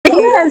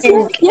Yes,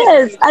 yes,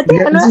 yes. I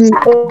think I know It's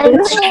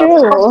a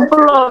true.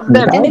 couple of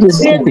them. And it's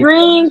They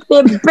drink,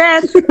 they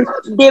bet.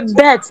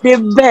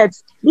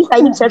 These are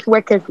even church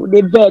workers.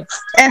 They bet.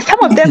 And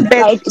some of them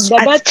bet Like the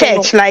at bet.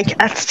 church, like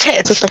at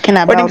We're church. talking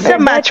When about it's a the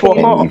match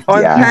betting. And if they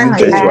on are using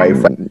church Sunday.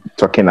 wife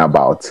talking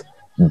about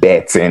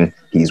betting,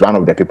 he's one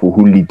of the people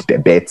who lead the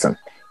betting.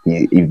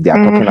 If they are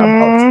talking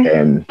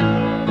about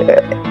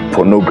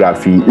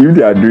pornography, if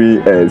they are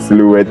doing a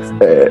silhouette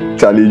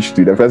challenge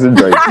to the person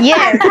joins.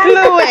 Yes,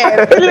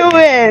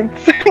 fluent.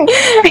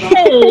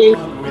 Hey,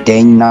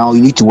 then now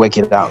you need to work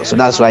it out. So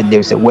that's why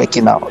there's a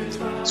working out.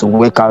 So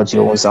work out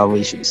your own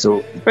salvation.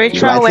 So I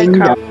Spiritual think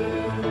workout.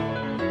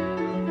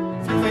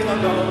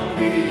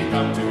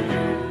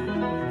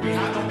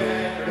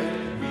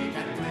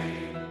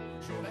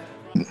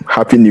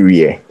 Happy New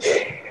Year.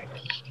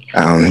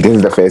 This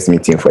is the first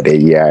meeting for the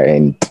year,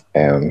 and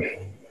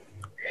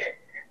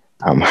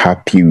I'm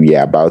happy we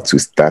are about to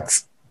start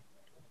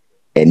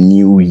a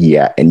new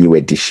year, a new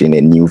edition,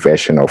 a new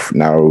version of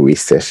NarrowWay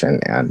session,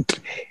 and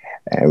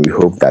we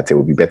hope that it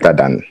will be better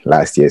than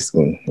last year's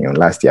own.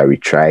 Last year we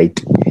tried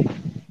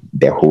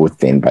the whole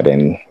thing, but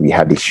then we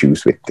had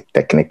issues with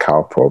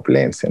technical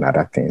problems and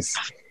other things.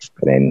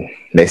 But then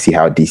let's see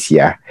how this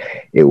year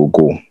it will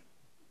go.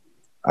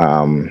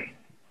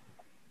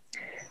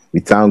 We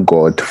thank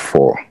God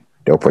for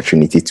the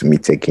opportunity to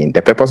meet again.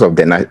 The purpose of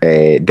the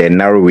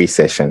NarrowWay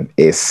session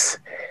is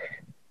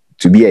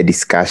to be a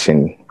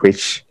discussion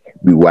which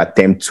we will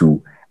attempt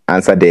to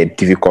answer the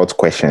difficult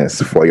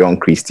questions for young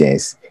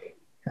Christians.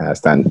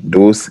 Understand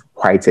those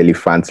white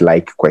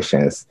elephant-like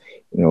questions,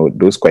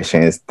 those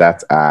questions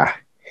that are,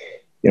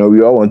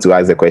 we all want to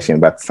ask the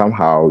question, but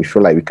somehow we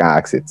feel like we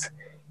can't ask it.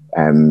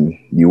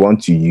 We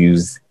want to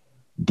use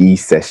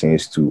these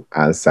sessions to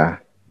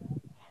answer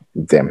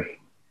them.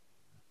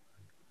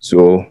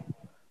 So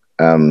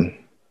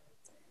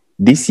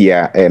this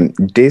year,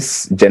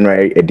 this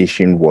January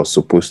edition was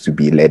supposed to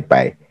be led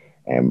by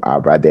our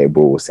brother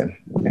Ebo Wilson,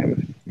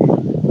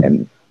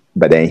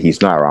 but then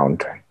he's not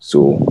around.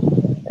 So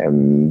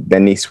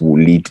Dennis will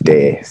lead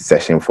the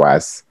session for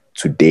us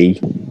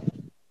today.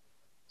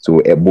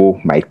 So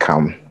Ebo might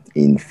come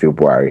in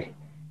February.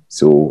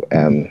 So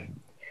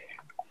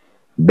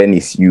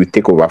Dennis, you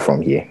take over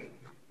from here.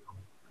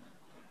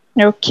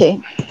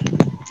 Okay.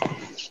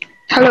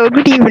 Hello,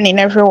 good evening,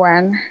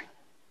 everyone.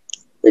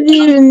 good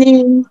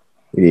evening.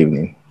 Good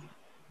evening.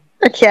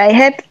 Okay, I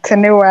heard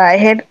Tanewa, I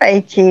heard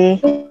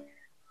Ike.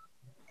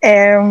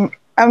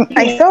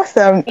 I saw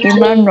some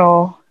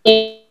Emmanuel.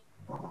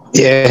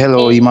 yeah,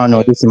 hello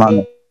Emmanuel. This is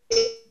Emmanuel.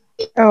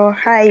 Oh,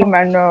 hi,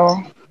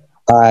 Emmanuel.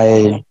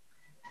 Hi.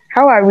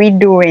 How are we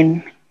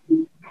doing?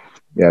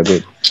 Yeah,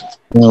 good.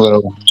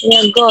 Well,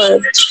 Yeah,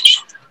 God.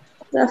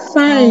 That's Oh,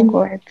 fine.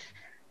 good.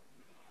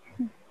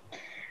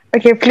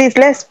 Okay, please,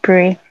 let's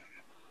pray.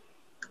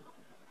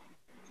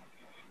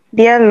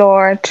 Dear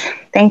Lord,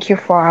 thank you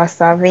for our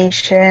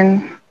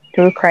salvation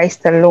through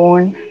Christ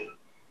alone.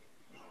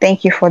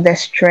 Thank you for the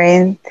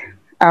strength,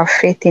 our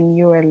faith in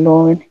you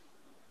alone.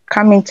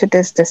 Come into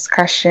this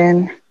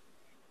discussion.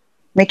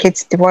 Make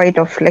it devoid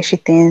of fleshy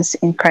things.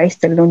 In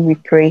Christ alone we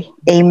pray.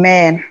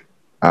 Amen.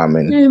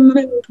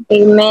 Amen.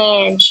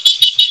 Amen.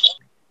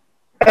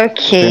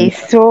 Okay,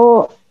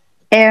 so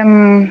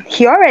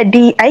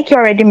Ike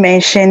already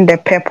mentioned the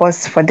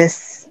purpose for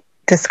this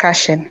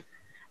discussion,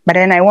 but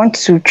then I want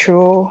to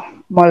throw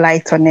more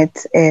light on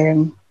it.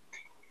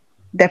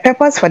 The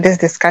purpose for this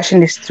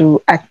discussion is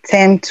to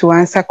attempt to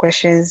answer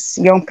questions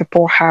young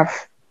people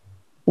have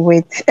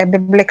with a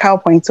biblical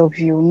point of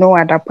view, no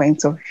other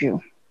point of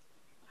view.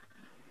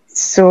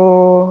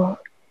 So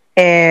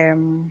he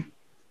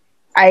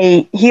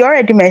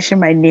already mentioned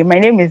my name. My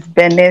name is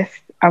Bennett.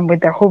 I'm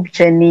with the Hope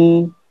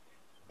Journey,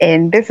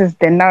 and this is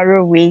the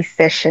NarrowWay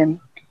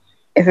session.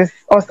 It is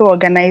also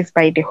organized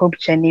by the Hope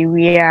Journey.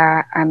 We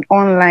are an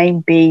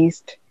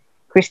online-based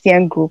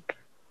Christian group.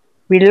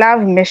 We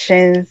love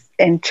missions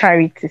and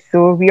charity,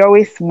 so we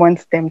always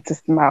want them to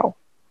smile.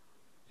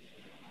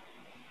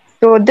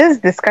 So this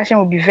discussion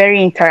will be very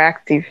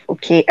interactive,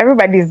 okay?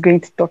 Everybody is going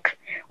to talk.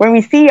 When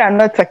we see you are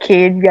not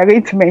talking, we are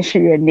going to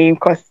mention your name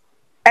because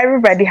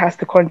everybody has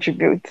to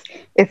contribute.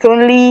 It's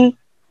only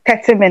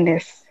 30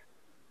 minutes.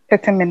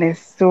 30 minutes.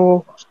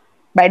 So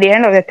by the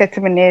end of the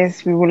 30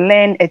 minutes, we will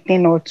learn a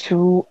thing or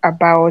two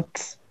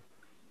about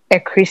a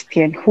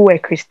Christian, who a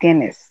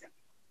Christian is.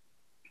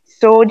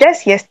 So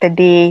just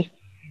yesterday,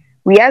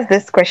 we asked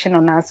this question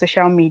on our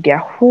social media: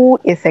 who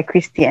is a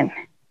Christian?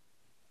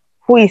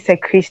 Who is a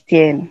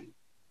Christian?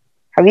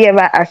 Have you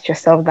ever asked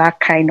yourself that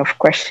kind of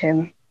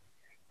question?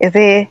 Is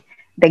it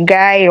the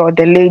guy or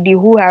the lady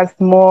who has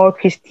more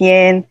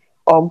Christian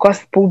or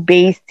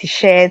gospel-based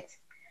t-shirts,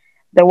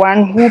 the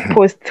one who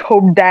posts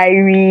Hope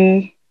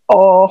Diary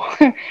or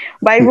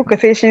Bible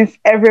quotations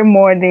every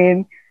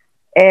morning,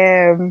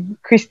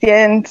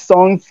 Christian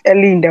songs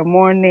early in the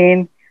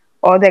morning,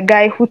 or the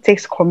guy who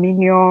takes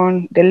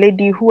communion, the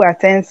lady who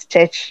attends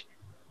church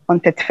on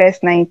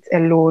 31st night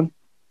alone?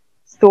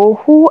 So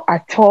who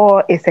at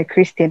all is a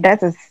Christian?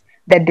 That is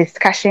the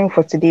discussion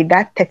for today,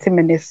 that 30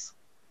 minutes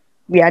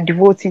we are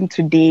devoting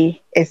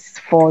today is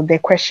for the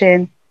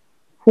question,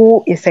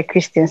 who is a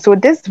Christian? So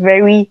this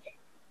very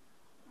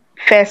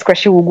first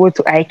question will go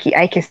to Ike.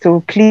 Ike,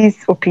 so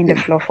please open the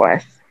floor for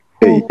us.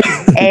 Hey. Who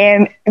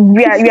and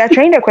we are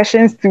trying the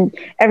questions to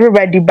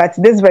everybody, but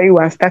this very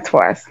one starts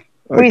for us.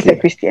 Who is a Okay.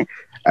 Christian?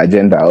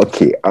 Agenda.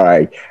 Okay. All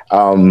right.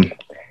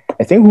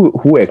 I think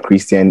who a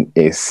Christian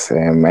is,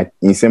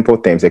 in simple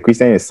terms, a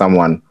Christian is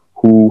someone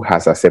who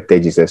has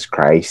accepted Jesus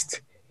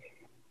Christ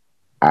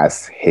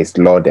as his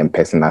Lord and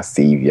personal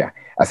Savior.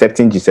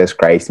 Accepting Jesus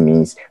Christ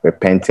means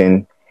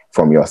repenting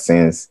from your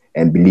sins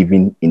and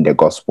believing in the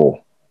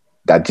gospel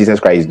that Jesus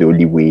Christ is the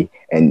only way,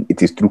 and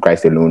it is through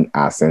Christ alone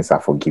our sins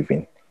are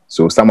forgiven.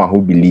 So, someone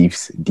who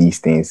believes these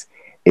things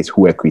is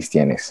who a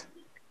Christian is,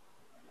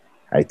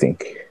 I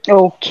think.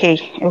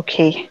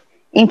 Okay.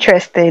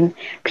 Interesting.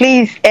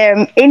 Please,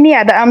 any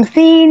other? I'm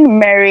seeing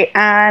Mary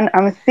Ann.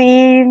 I'm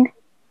seeing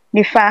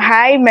Nifa.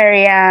 Hi,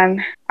 Mary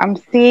Ann. I'm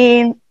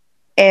seeing.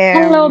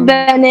 Hello, Um,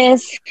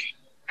 Bernice.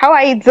 how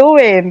are you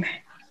doing?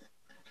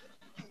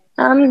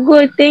 I'm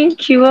good,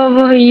 thank you. How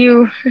about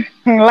you?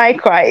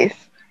 Likewise.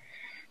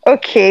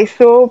 Okay,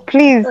 so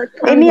please, Oh,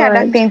 thank any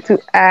other God. thing to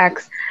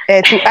ask?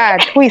 To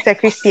add, who is a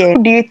Christian?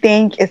 Who do you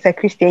think is a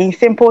Christian in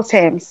simple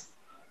terms?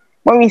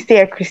 When we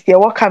say a Christian,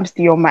 what comes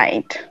to your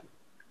mind?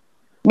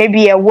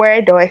 Maybe a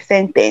word or a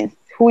sentence.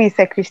 Who is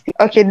a Christian?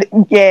 Okay,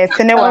 yeah,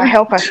 Tenewa,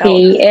 help us out.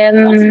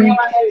 Okay.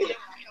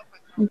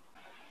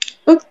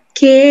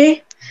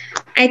 Okay,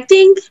 I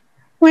think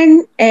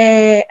when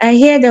I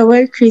hear the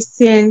word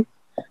Christian,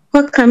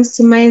 what comes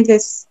to mind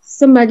is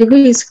somebody who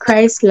is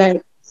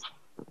Christ-like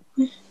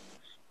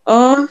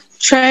or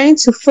trying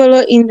to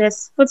follow in the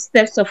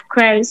footsteps of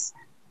Christ,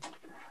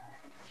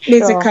 Sure,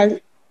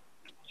 basically.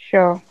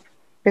 sure.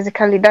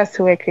 Basically, that's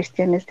who a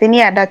Christian is.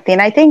 Any other thing?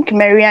 I think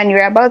Marianne,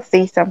 you're about to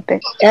say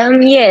something.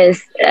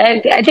 Yes. I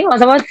think I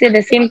was about to say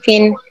the same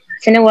thing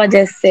Sinewa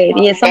just said.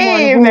 Yes, someone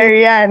Hey, who.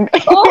 Marianne.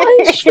 Oh,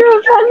 it's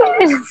true,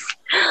 Bernice.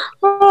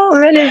 Oh,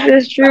 Bernice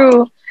is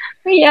true.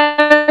 When you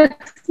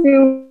ask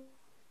me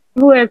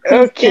who a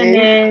Christian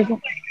is,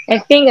 I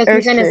think a Okay,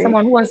 Christian is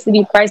someone who wants to be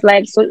okay.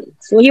 Christ-like. So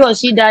he or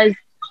she does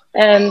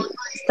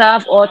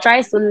stuff or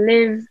tries to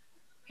live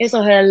his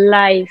or her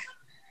life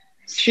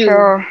to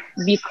Sure,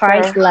 be sure,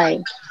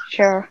 Christ-like.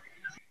 sure.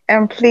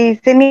 And please,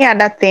 any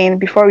other thing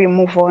before we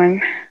move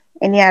on?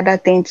 Any other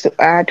thing to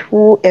add?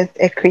 Who is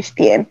a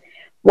Christian?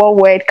 What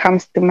word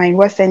comes to mind?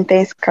 What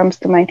sentence comes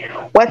to mind?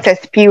 What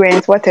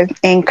experience, what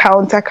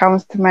encounter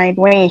comes to mind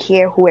when you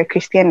hear who a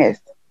Christian is?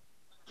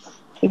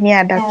 Any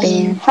other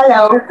thing?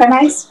 Hello, can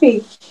I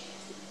speak?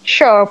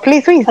 Sure,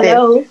 please, who is this?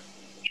 Hello,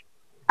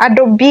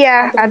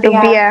 Adobia,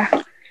 Adubia.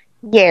 Adobia.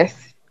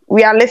 Yes,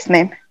 we are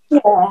listening.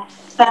 Yeah.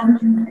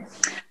 Um,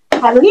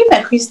 I believe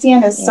a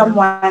Christian is Yeah,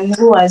 someone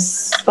who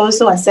has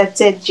also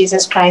accepted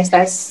Jesus Christ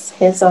as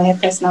his or her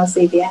personal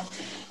savior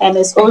and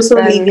is also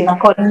living exactly,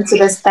 according to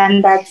the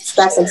standards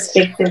that's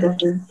expected of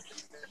him.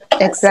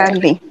 That's it.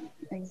 exactly,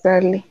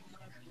 exactly.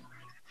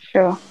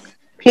 Sure.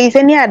 Please,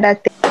 any other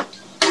thing?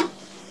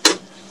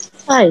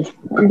 Hi,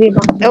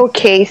 Deba.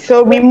 Okay,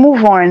 so we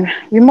move on.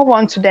 We move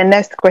on to the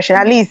next question.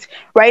 At least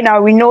right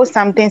now we know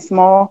something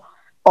small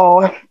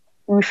or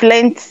we've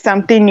learned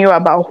something new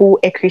about who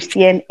a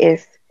Christian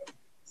is.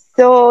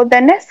 So the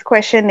next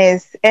question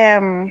is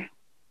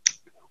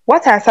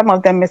what are some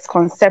of the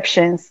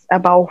misconceptions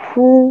about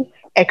who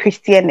a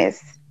Christian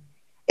is?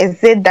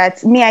 Is it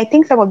that me? I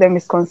think some of the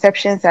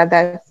misconceptions are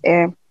that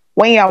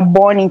when you are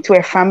born into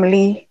a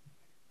family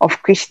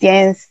of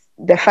Christians,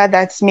 the fact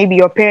that maybe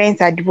your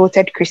parents are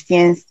devoted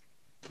Christians,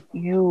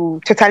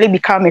 you totally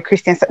become a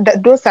Christian. So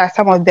those are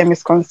some of the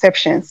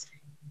misconceptions.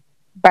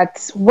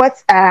 But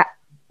what are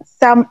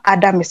some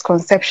other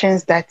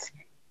misconceptions that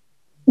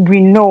we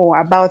know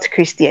about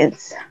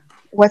Christians?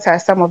 What are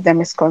some of the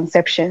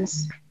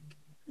misconceptions?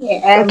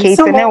 Yeah, Okay,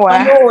 someone who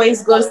Tenewa,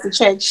 always goes to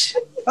church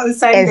on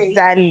Sunday.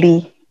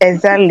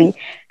 exactly.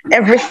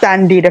 Every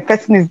Sunday, the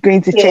person is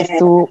going to church. Yeah,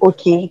 So,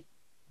 okay,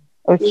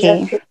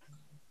 exactly.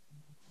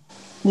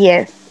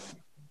 yes.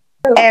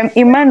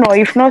 Emmanuel,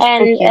 you've not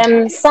And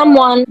spoken.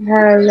 someone.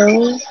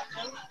 Hello.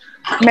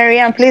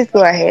 Marianne, please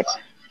go ahead.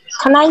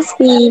 Can I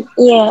speak?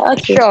 Yeah.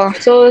 Okay. Sure.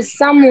 So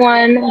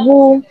someone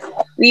who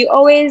we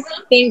always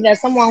think that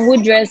someone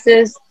who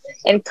dresses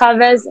and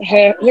covers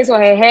his or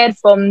her head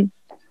from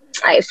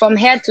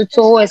head to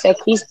toe as a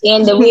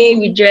Christian, the way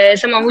we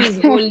dress, someone who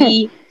is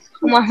holy,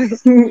 someone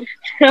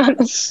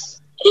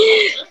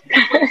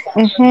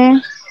Mm-hmm.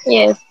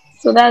 yes.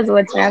 So that's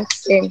what I have to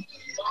say.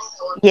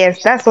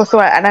 Yes, that's also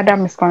another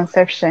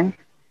misconception.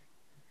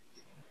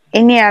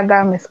 Any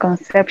other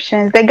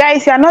misconceptions? The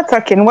guys, you are not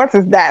talking. What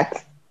is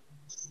that?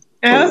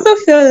 I also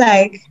feel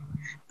like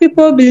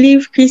people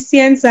believe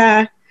Christians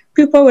are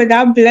people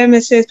without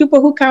blemishes,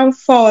 people who can't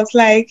fault.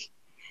 Like,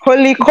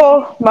 Holy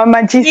Co,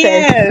 Mama Jesus.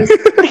 yes,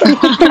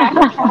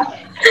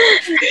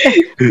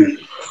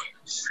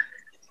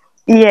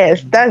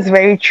 Yes, that's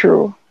very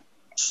true.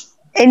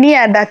 Any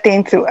other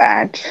thing to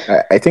add?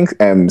 I think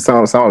some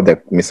of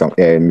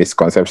the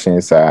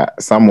misconceptions are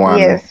someone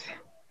Yes.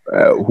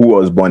 who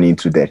was born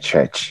into the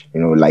church,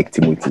 like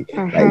Timothy.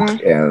 Like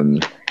Mm-hmm.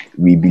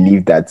 we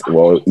believe that,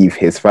 well, if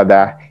his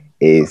father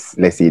is,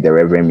 let's say, the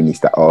reverend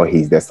minister, or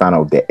he's the son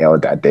of the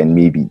elder, then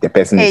maybe the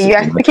person is Hey, you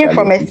are speaking automatically a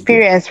from Christian.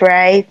 experience,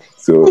 right?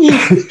 So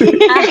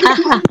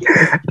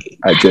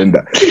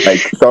agenda, like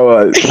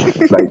someone,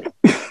 like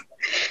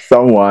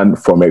someone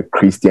from a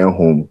Christian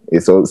home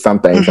is so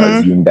sometimes Mm-hmm.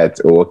 assume that,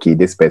 oh, okay,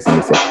 this person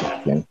is a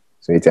Christian,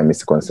 so it's a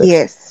misconception.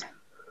 Yes.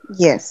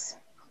 Yes.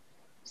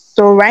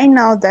 So right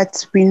now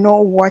that we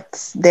know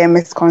what the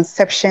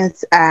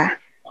misconceptions are,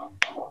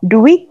 do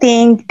we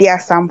think there are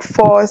some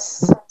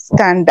false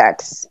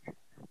standards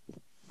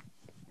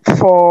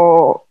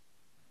for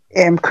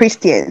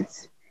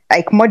Christians,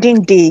 like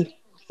modern day?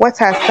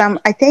 What are some?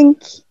 I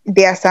think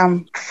there are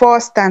some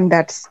false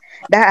standards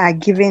that are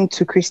given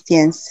to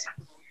Christians.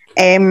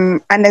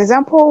 An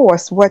example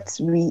was what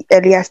we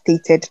earlier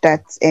stated,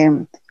 that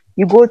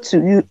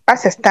you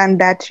as a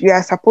standard, you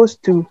are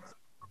supposed to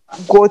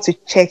go to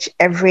church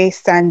every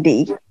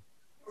Sunday.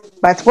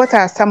 But what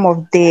are some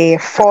of the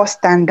false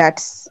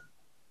standards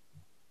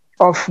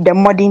of the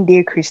modern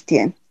day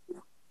Christian?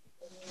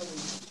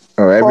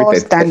 Oh,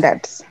 False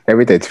standards.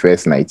 every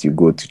 31st night you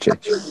go to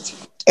church.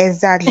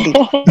 Exactly.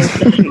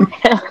 Exactly.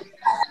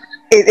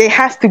 It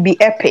has to be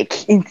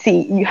epic.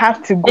 You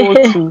have to go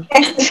to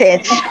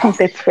church on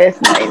the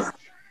first night.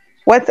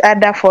 What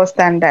other false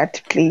standard,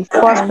 please?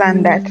 False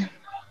standard.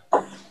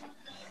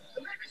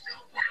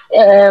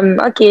 um,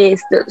 okay,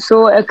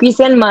 so a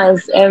Christian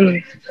must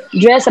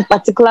dress a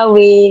particular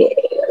way,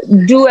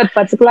 do a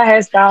particular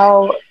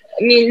hairstyle.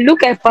 I mean,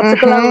 look a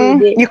particular way.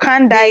 Mm-hmm. You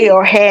can't dye They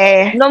your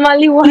hair.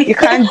 normally what You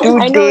can't do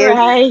I know, this.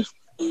 right?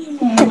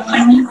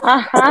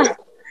 Uh-huh.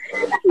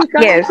 You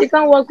Yes.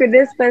 can't work with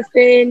this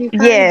person. You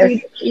can't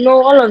Yes. do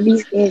all of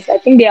these things. I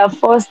think they are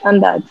false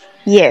standards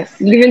Yes.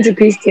 given to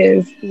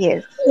Christians.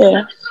 Yes.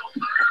 Yeah.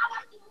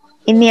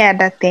 Any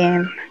other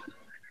thing?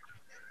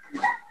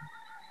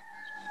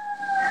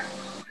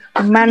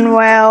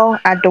 Emmanuel,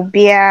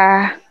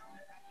 Adobia,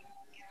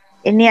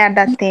 any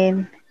other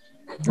thing?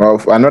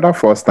 Well, another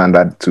false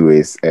standard too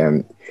is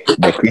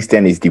the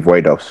Christian is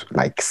devoid of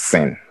like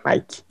sin.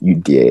 Like you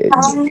dare, You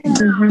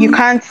Mm-hmm.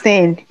 can't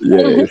sing.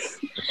 yes.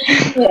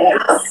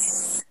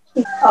 Yes.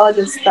 All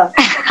this stuff.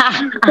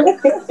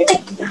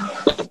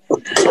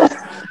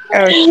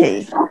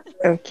 Okay.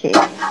 Okay.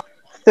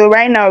 So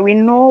right now we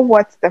know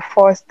what the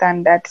false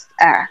standards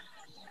are.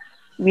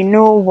 We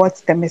know what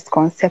the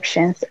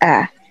misconceptions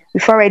are.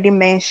 We've already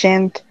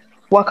mentioned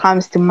what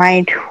comes to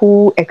mind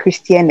who a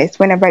Christian is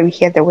whenever we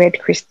hear the word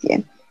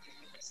Christian.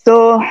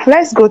 So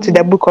let's go to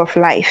the book of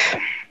life.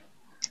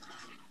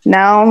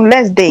 Now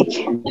let's dig.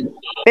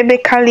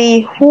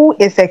 Biblically, who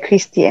is a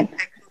Christian?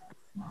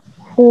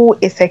 Who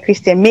is a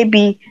Christian?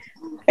 Maybe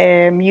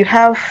you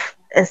have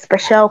a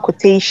special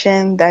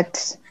quotation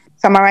that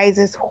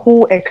summarizes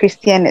who a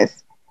Christian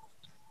is.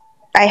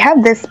 I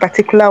have this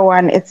particular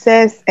one. It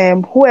says,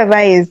 whoever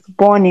is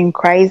born in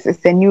Christ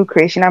is a new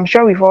creation. I'm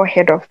sure we've all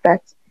heard of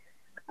that.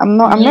 I'm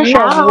not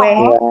sure of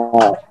Mm-hmm.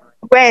 Yeah.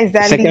 where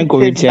exactly Second it is,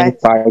 Corinthians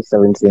but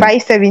 5:17.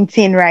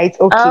 517, right?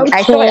 Okay.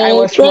 I thought I Okay,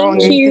 was wrong.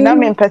 thank It's not you.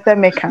 mean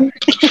person maker.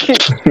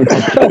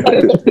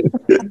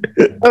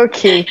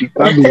 Okay. You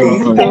can't be Okay.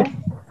 So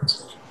wrong.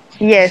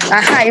 yes,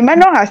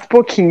 Emmanuel has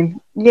spoken.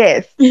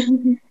 Yes.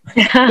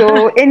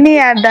 So any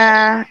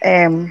other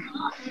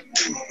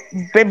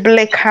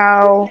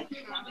biblical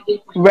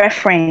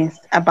reference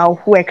about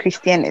who a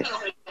Christian is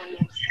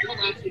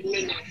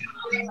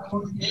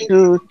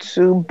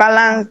to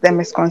balance the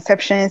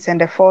misconceptions and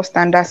the false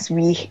standards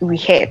we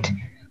had?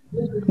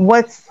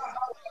 What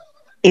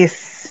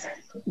is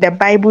the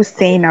Bible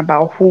saying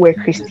about who a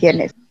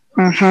Christian is?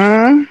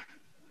 Mm-hmm.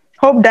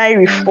 Hope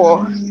Diary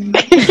 4.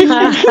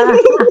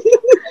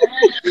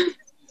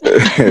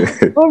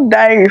 Hope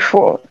Diary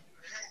 4.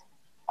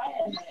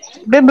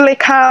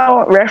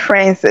 Biblical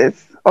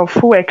references of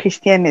who a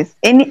Christian is.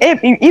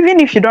 Even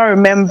if you don't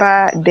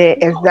remember the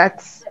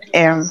exact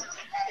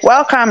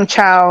welcome,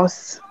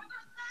 Charles.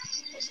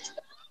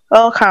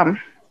 Welcome.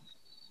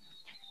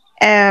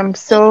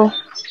 So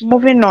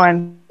moving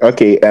on.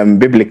 Okay.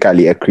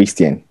 Biblically, a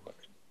Christian.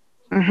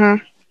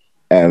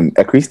 Mm-hmm.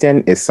 A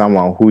Christian is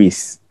someone who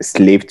is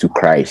slave to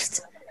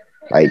Christ,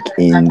 like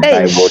in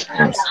Hey. Bible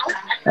terms,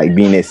 like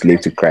being a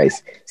slave to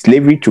Christ.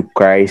 Slavery to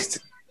Christ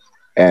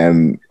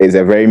is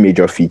a very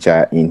major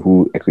feature in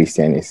who a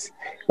Christian is.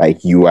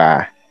 Like you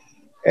are,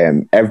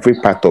 every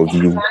part of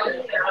you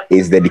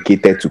is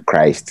dedicated to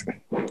Christ.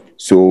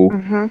 So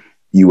Mm-hmm.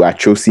 you are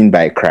chosen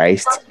by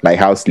Christ, like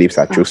how slaves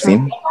are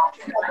chosen,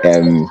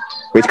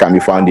 which can be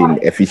found in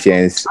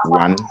Ephesians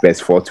 1, verse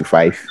 4 to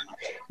 5.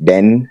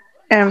 Then,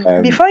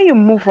 Before you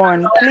move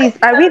on, please,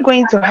 are we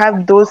going to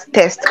have those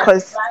tests?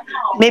 Because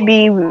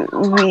maybe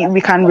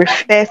we can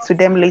refer to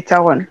them later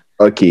on.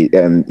 okay,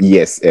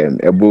 yes,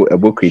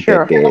 Ebo created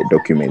Sure. the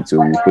document, so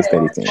we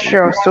posted it in the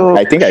Sure. group. So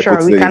I think I sure, we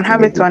posted can it in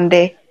have the it group. on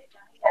the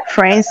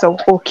friends of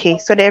okay,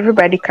 so that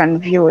everybody can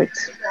view it.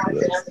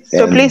 Yes.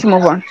 So please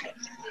move on.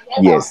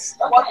 Yes.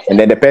 And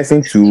then the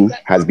person too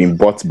has been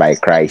bought by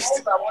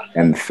Christ.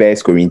 And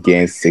First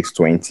Corinthians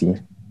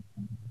 6:20.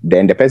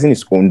 Then the person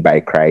is owned by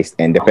Christ,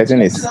 and the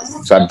person is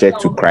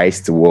subject to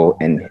Christ's will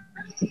and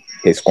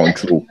his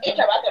control.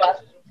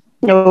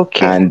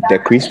 Okay. And the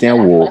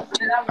Christian will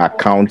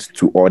account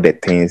to all the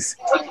things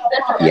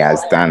he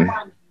has done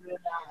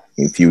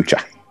in future.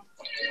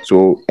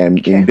 So in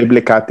Okay.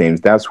 biblical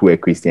terms, that's who a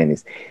Christian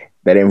is.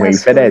 But then when you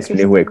That's further what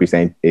explain who a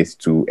Christian is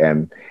to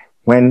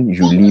when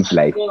you live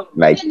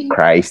like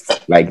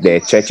Christ, like the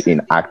church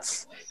in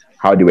Acts,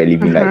 how they were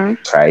living like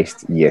Mm-hmm.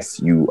 Christ, yes,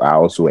 you are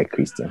also a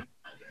Christian.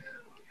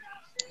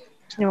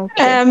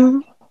 Okay.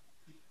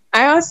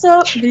 I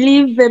also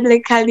believe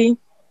biblically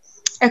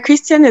a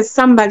Christian is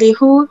somebody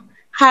who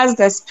has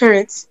the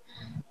spirit.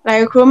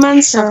 Like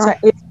Romans Sure.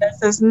 chapter 8,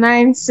 verses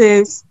 9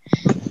 says,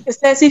 it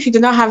says, if you do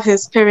not have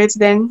his spirit,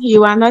 then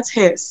you are not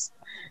his.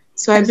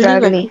 So I believe a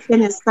Exactly.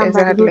 Christian is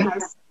somebody who Exactly.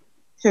 has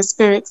his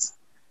spirit.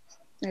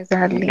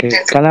 Exactly. Okay,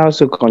 can I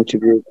also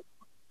contribute?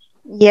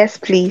 Yes,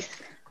 please.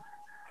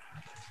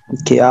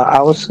 Okay, I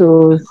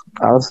also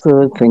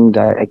think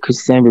that a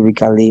Christian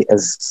biblically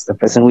is a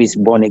person who is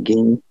born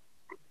again.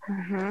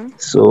 Mm-hmm.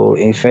 So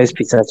in First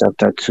Peter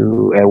chapter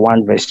 2,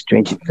 1 verse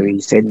 23,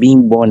 it said,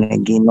 "Being born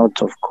again,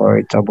 not of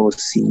corruptible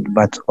seed,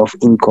 but of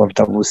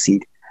incorruptible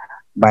seed,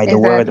 by the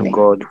word of Exactly.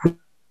 God, who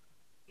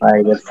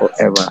abideth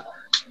forever."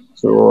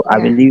 So I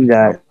Yeah. believe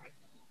that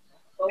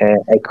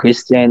a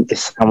Christian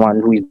is someone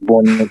who is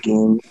born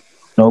again,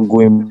 not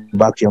going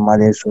back to your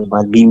mother's womb,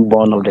 but being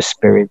born of the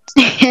Spirit.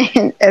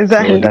 So that's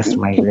Exactly.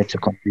 my little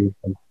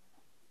contribution.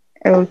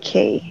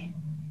 Okay.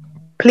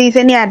 Please,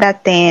 any other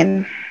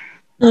thing?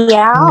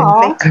 Yeah.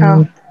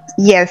 Biblical.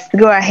 Yes,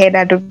 go ahead,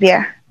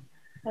 Adubia.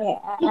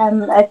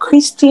 I'm a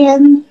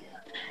Christian.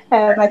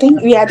 I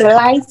think we are the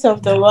light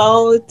of the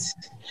world,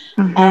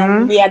 and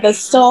Mm-hmm. we are the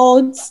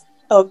salt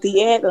of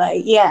the earth.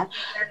 Like, yeah,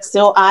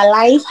 so our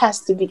life has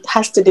to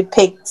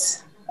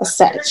depict as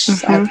such.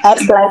 Like, Mm-hmm.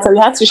 as light, so we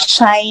have to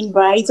shine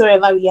bright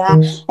wherever we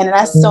are, and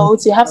as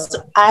salt, you have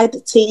to add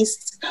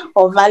taste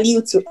or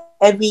value to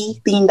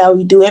everything that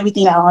we do,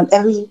 everything around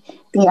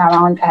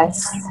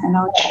us, and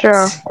all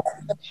Sure.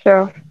 that.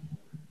 Sure.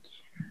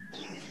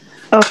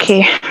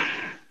 Okay.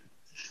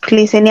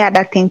 Please, any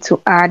other thing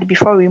to add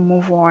before we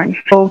move on?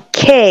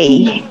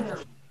 Okay.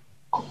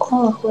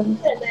 Oh,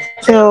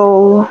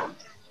 So,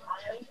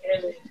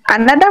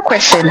 another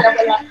question,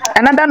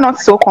 another not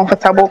so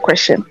comfortable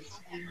question.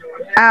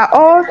 Are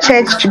all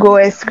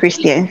churchgoers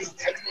Christians?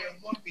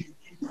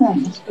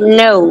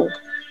 No.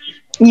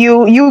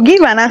 You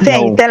give an answer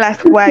and you No. tell us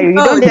why. You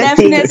Oh, don't just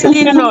say yes.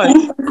 definitely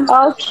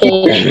not.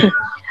 Okay.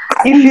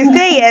 If you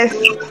say yes,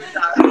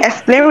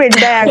 explain with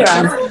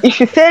diagrams. If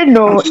you say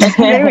no,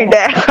 explain with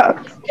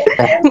diagrams.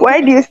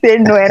 Why do you say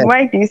no and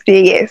why do you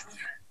say yes?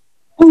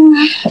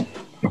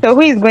 So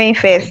who is going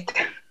first?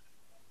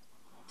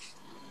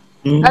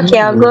 Okay,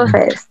 I'll go Mm.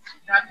 first.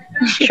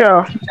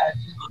 Sure.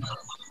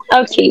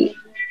 Okay.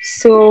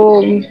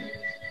 So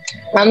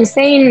I'm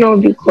saying no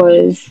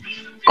because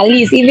at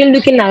least even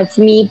looking at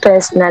me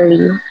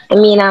personally, I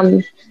mean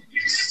I'm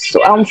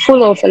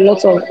full of a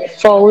lot of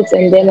faults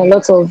and then a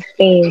lot of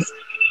things.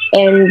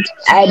 And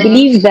I Mm-hmm.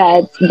 believe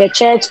that the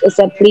church is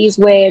a place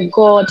where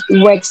God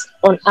works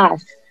on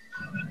us.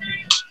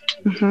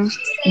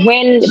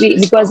 Mm-hmm.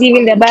 Because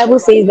even the Bible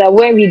says that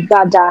when we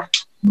gather,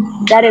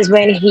 that is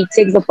when he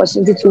takes the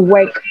opportunity to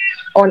work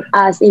on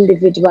us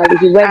individually.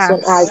 He works on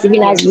us Us.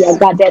 even as we are Yes.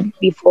 gathered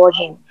before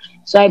him.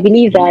 So I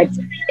believe that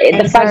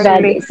the fact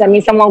that Exactly. I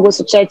mean someone goes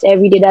to church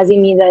every day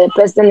doesn't mean that the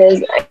person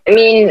is I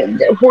mean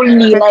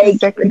holy, Person like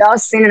is a Christian.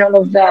 without sin and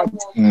all of that.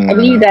 I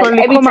believe Mm. that Holy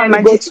every Coma time we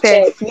go to Magisters.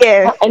 church,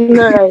 Yes. I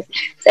know, right?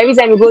 So every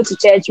time we go to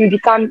church, we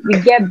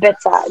get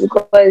better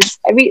because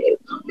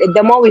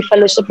the more we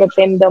fellowship with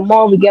him, the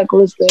more we get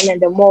close to him,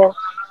 and the more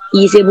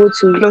he is able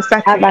to Closer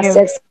to have him.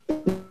 access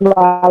to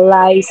our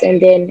lives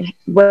and then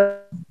work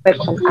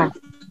on us.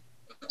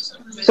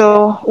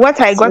 So So that is what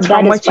why I I'm got from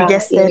saying what you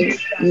just no. said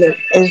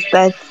is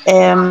that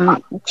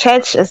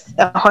church is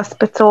a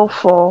hospital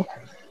for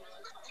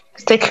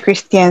sick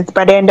Christians,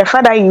 but then the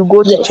fact that you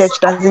go to Yes. church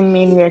doesn't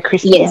mean you're a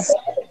Christian. Yes.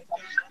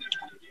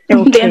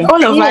 then Okay.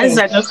 all of us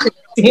No, are not not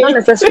Christians.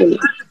 necessarily.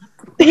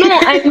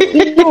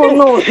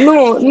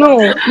 No,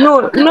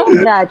 no, not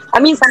that. I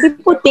mean, some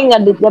people think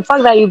that the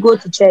fact that you go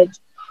to church,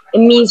 it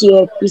means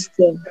you're a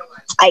Christian.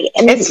 I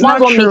mean, It's that's not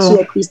what makes true.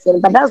 you a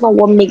Christian, but that's not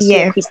what makes you a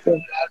Yes.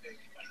 Christian.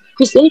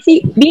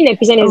 Christianity, being a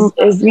Christian Oh.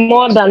 is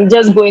more than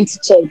just going to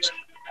church.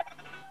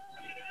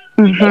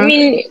 I Mhm.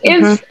 mean,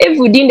 Mhm. if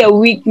within the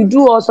week you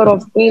do all sort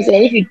of things,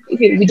 and if you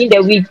within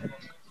the week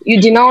you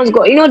denounce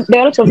God, you know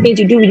there are lots of things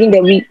you do within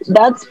the week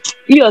that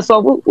you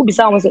yourself who be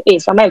someone say, hey,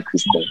 so am I a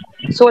Christian?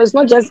 So it's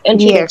not just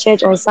entering the Yes.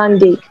 church on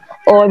Sunday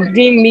or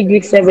doing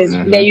midweek service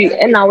that Mm-hmm. you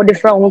and now the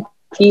from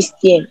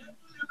Christian.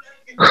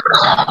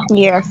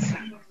 Yes.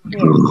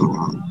 Yes.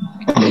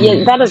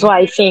 Yeah, that is what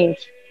I think.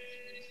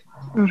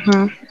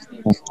 Mhm.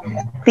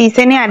 Please,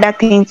 any other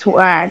thing to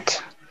add?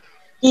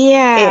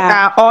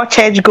 Yeah. Are all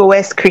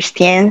churchgoers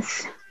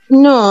Christians?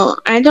 No,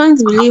 I don't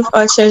believe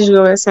all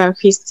churchgoers are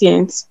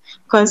Christians.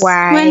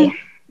 Because Why?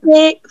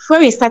 when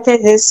we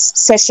started this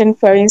session,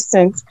 for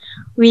instance,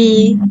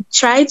 we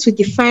tried to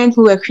define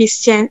who a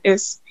Christian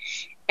is,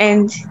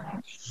 and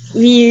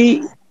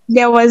we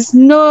there was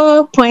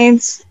no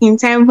point in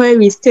time where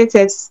we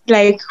stated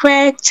like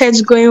where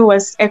church going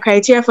was a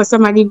criteria for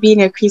somebody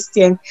being a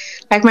Christian.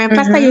 Like my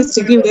pastor Mm-hmm. used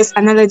to give this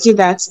analogy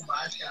that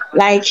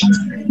like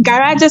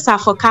garages are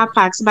for car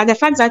parks, but the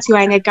fact that you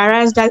are in a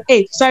garage that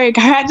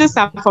garages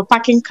are for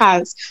parking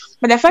cars.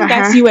 But the fact that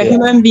Uh-huh. you a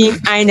human being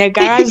are in a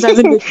garage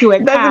doesn't make you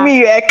a Doesn't car.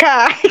 mean you're a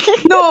car.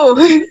 No.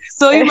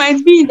 So you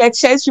might be in the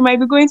church, you might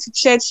be going to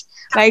church,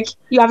 like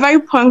you are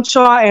very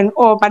punctual and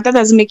all, but that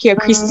doesn't make you a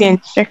Christian.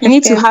 You're You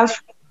need to Christian. have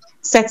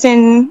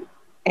certain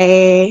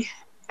uh,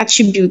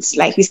 attributes,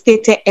 like we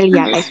stated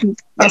earlier, like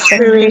the Of a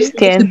spirit,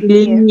 you need to Christian.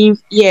 Yes. believe.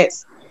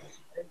 Yes,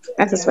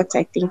 that is what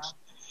I think.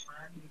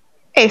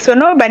 Hey, so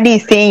nobody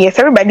is saying yes,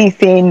 everybody is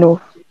saying no.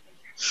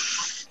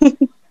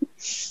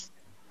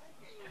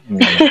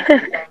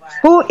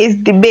 Who is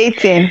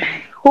debating?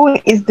 Who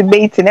is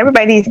debating?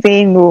 Everybody is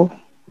saying no.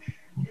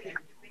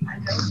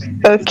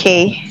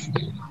 Okay.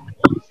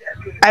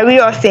 Are we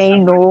all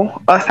saying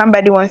no? Or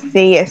somebody wants to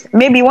say yes?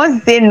 Maybe you want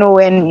to say no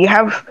and you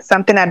have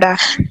something other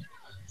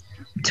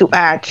to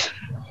add.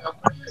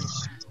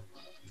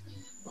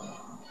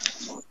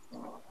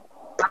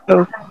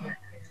 Oh,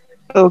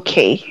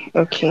 okay.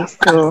 Okay.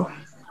 So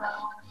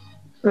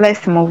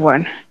let's move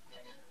on.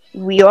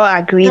 We all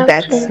agree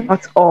that Okay.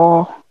 not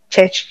all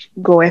church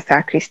goers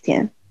are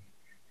Christian.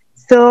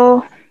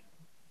 So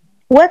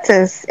what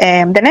is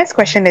the next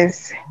question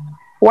is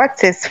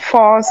what is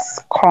false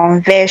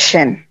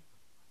conversion?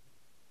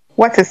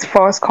 What is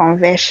false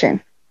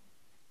conversion?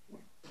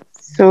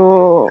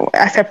 So,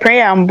 as a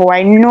preamble,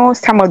 I know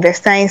some of the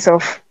signs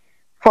of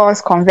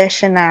false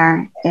conversion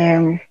are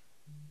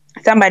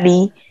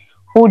somebody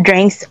who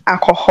drinks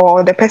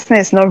alcohol, the person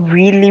is not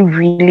really,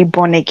 really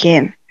born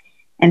again.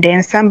 And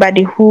then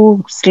somebody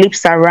who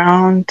sleeps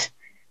around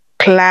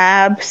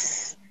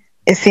clubs,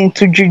 is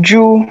into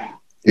juju,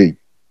 Hey.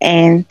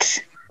 and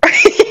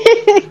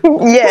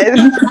yes,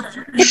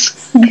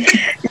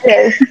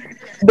 yes,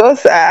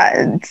 those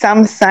are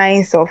some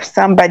signs of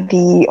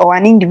somebody or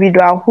an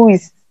individual who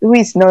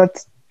is not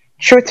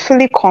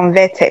truthfully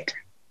converted.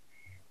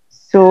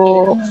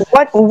 So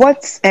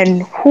what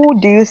and who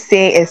do you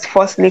say is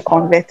falsely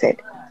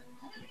converted?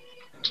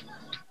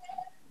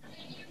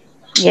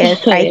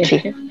 Yes,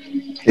 Aichi.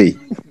 Hey.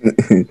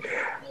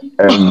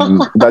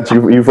 But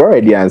you've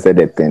already answered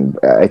the thing.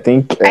 I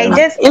think I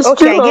just It's okay,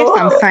 true. I gave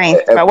some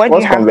signs, but what do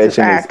you false have to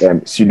conversion is add?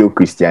 pseudo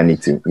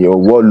Christianity.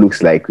 What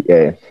looks like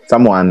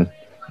someone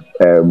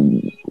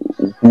um,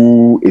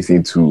 who is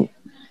into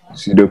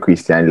pseudo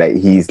Christian, like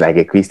he's like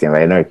a Christian,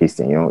 but not a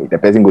Christian. The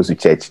person goes to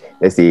church.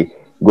 Let's say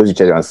goes to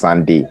church on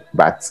Sunday,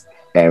 but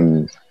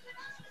um,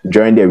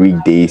 during the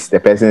weekdays, the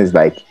person is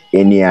like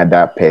any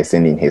other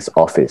person in his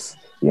office.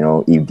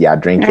 If they are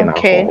drinking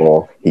Okay.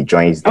 alcohol, he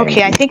joins them.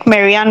 Okay, I think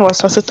Marianne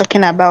was also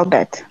talking about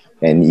that.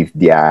 And if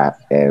they are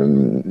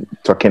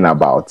talking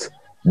about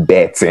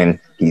betting,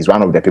 he's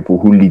one of the people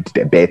who lead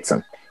the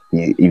betting.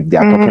 If they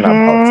are talking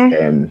about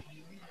Mm-hmm.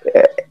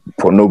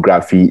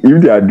 pornography,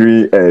 if they are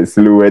doing a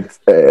silhouette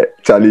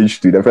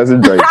challenge to the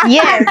person joins.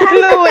 Yes,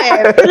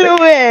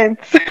 fluent.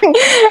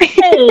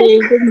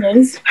 Hey,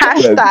 goodness.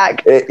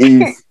 Hashtag.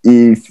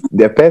 If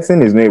the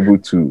person is not able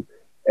to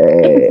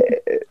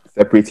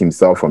separate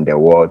himself from the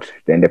world,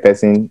 then the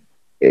person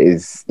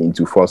is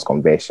into false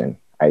conversion.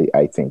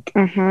 I think.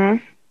 Mm-hmm.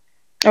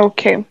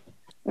 Okay.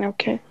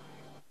 Okay.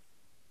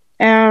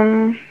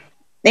 Um,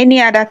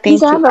 any other thing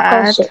Please, I to have a add?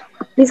 question.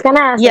 Please, can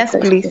I ask a Yes,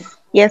 question? please.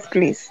 Yes,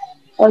 please.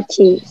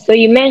 Okay, so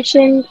you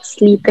mentioned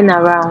sleeping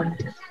around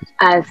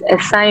as a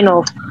sign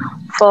of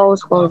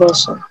false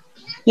conversion.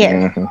 Yes.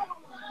 Mhm.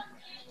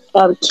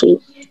 Okay,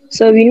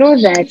 so we know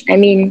that,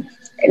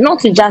 not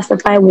to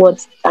justify what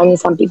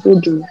some people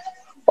do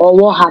or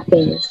what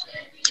happens.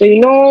 So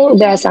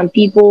there are some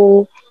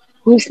people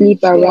who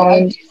sleep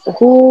around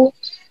who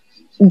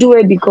do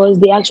it because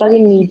they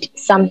actually need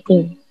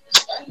something.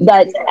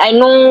 That I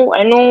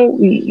know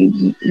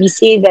we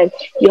say that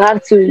you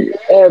have to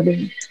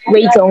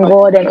wait on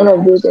God and all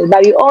of those things,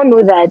 but we all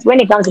know that when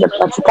it comes to the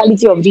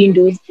practicality of doing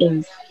those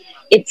things,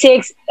 it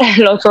takes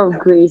a lot of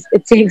grace.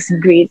 It takes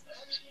grace,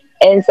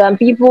 and some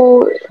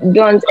people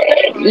don't.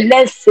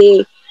 Let's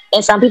say,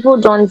 and some people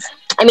don't.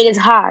 It's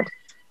hard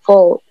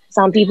for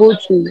some people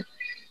to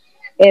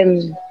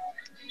um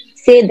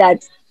say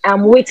that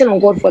I'm waiting on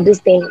God for this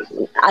thing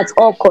at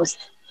all costs.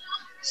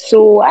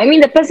 So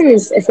the person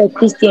is a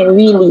Christian,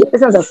 really. The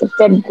person has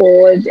accepted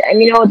God.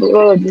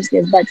 All of these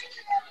things, but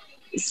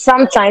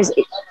sometimes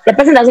the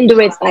person doesn't do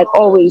it like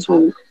always.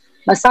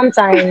 But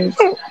sometimes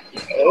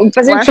the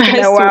person Once in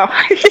a tries to while.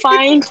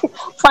 find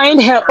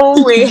find her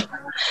own way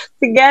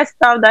to get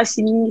stuff that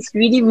she needs,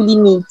 really, really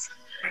needs.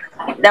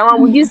 That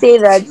one, would you say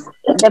that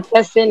the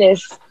person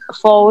is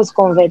falsely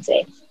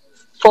converted?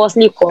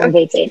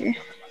 Okay.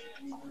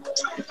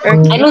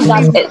 I know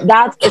Okay.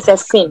 that is a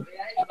sin.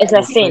 It's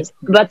a sin,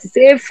 but to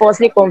say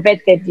falsely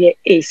converted there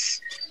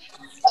is.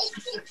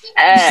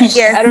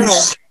 Yes. I don't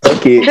know.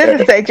 Okay.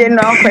 This is a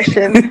general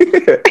question.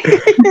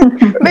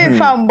 Maybe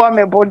found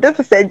bombable. This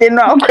is a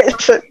general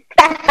question.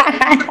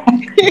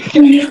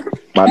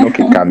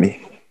 Manoke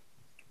Kami.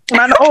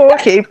 Man, oh,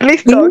 okay.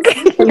 Please talk.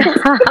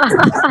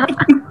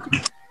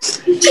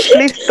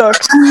 Please talk.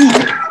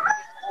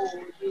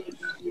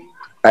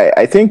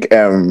 I think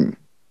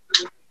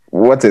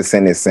what is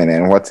sin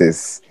and what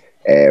is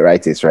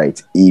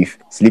right. If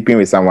sleeping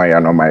with someone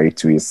you're not married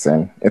to is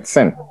sin, it's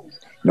sin.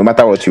 No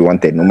matter what you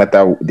wanted, no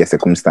matter the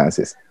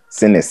circumstances,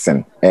 sin is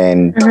sin.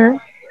 And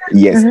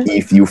yes,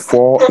 if you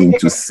fall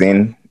into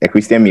sin, a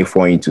Christian may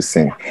fall into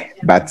sin,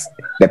 but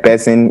the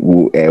person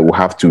will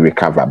have to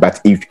recover.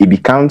 But if it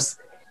becomes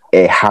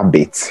a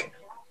habit,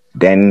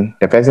 then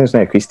the person is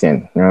not a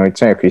Christian.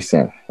 It's not a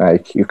Christian.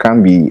 Like, you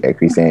can't be a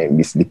Christian and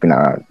be sleeping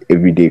around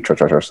every day.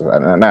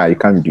 Nah, you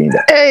can't be doing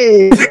that.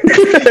 Hey.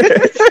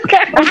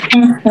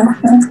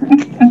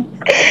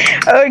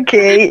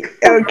 Okay.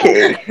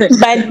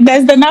 But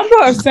does the number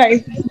of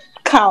sides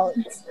count?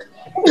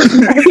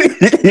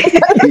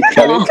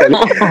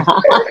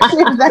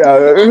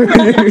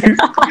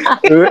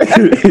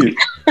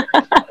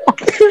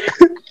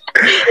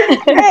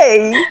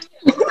 Hey,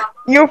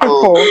 you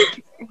people.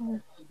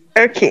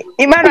 Okay,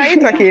 Iman, are you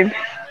talking?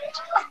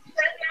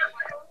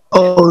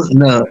 Oh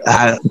no,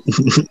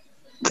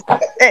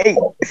 Hey,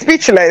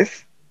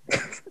 speechless.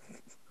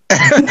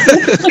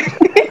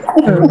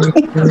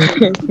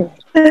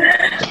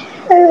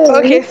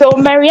 Okay, so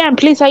Marianne,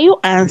 please, are you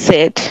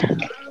answered?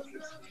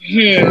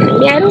 Yeah,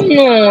 I don't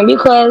know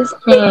because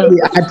then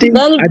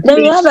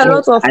we have a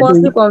lot of I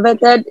falsely think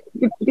converted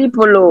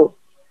people. Oh,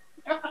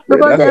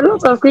 because that's there why, are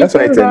lots of that's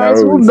why Christian it's a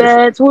guys narrow who recession.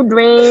 bet, who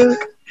drink,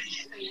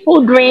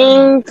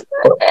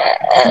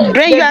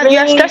 Drink, they you are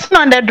drink. stressing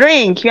on the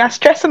drink. You are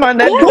stressing on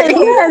the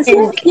Yes,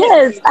 drink. yes,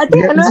 yes, yes. I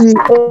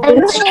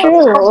know It's a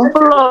true.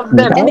 couple of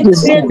them. that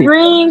is They something.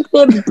 drink,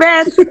 they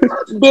bet.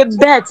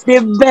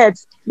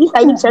 These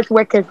are even church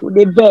workers.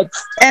 They bet.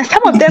 And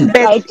some of them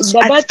bet Like the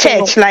at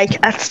betting, church,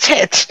 like at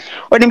church.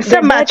 When them say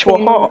the match for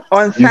betting.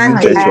 on Using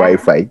church Sunday.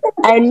 Wi-Fi.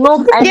 I know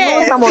some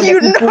Yes, of the you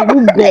people know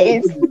who bet.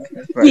 it.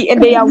 See,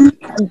 and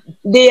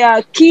they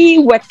are key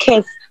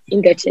workers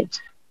in the church.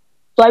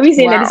 So are we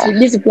saying that Wow.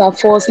 these people are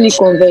falsely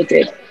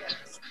converted?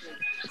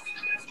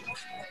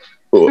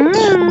 Oh.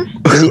 Mm,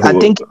 You see, I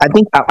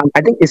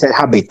think it's a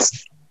habit.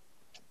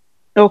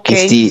 You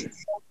okay.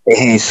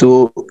 see,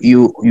 so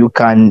you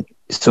can,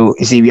 so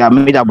you see, we are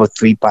made up of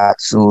three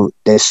parts. So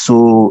the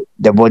soul,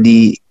 the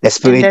body, the And the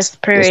spirit, the soul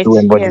spirit,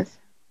 and body. yes.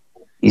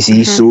 You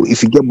see, so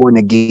if you get born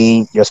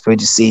again, your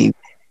spirit is saved.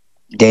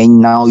 Then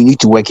now you need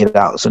to work it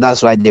out. So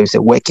that's why there is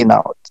a working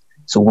out.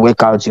 So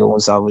work out your own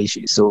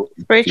salvation. So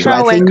I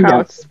Spiritual think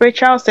that workouts,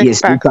 spiritual six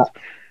yes, packs.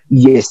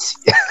 yes.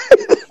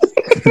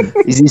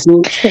 You see,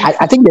 so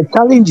I think the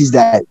challenge is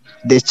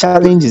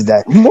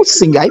that most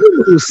singers, I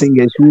don't know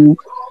singers who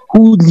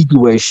lead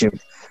worship,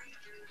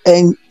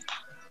 and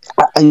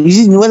you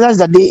see, realize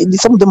that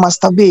some of them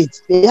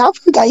masturbate. They have,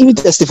 they can even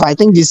testify. I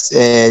think this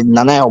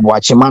Nana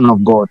Obuachi, man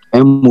of God,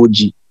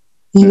 emoji.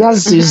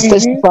 He's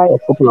testified a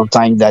couple of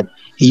times that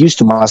he used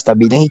to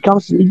masturbate, and he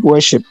comes to lead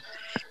worship.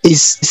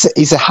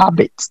 It's a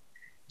habit,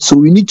 so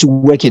we need to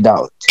work it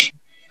out.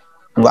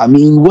 I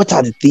mean, what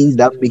are the things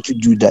that make you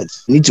do that?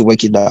 You need to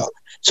work it out.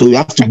 So you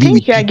have to I be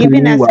with think you are people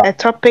giving who us are. a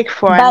topic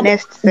for our But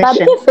next but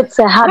session. if it's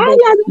a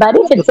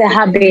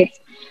habit,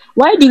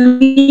 why do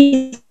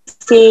we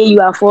say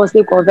you are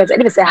falsely converted?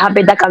 If it's a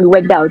habit that can be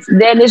worked out,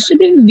 then it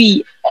shouldn't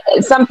be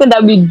something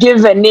that we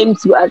give a name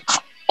to.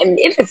 And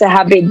if it's a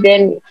habit,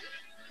 then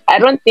I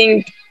don't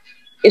think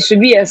it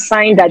should be a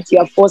sign that you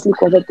are falsely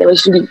converted. It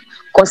should be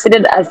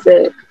considered as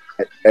a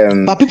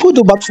But people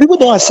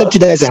don't accept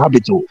it as a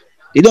habit. Oh.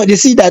 They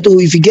see that, oh,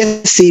 if you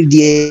get saved,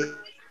 yeah,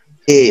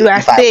 if I'm born You again,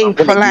 are then saved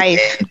for oh,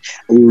 life.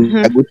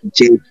 I go to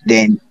church,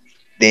 Mhm.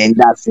 then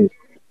that's it.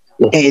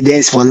 Then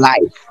it's for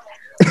life.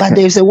 But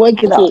there's a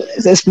working out. okay.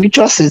 It's a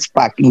spiritual six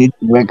pack you need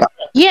to work out.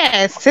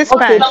 Yes, six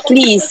Okay, packs.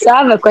 please. I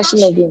have a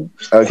question again.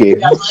 Okay.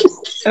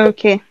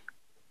 Okay.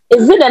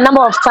 Is it the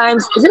number of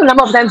times? Is it the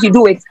number of times you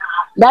do it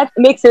that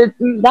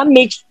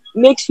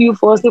makes you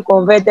falsely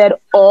converted,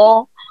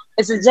 or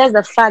is it just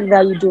the fact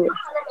that you do it?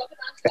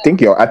 I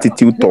think your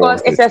attitude Because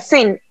towards it's it. a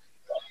sin.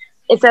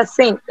 It's a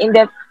sin in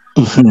the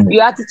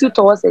your attitude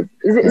towards it.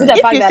 Is it the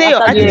If fact you that say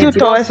your after doing it attitude you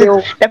don't towards it,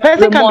 feel the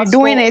person can be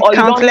doing remorseful, it or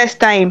you don't countless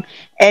time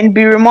and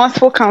be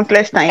remorseful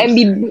countless and times.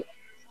 be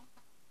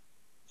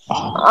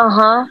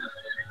uh-huh.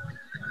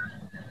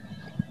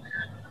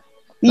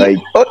 You, Like,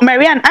 oh,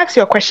 Marianne, ask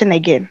your question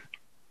again.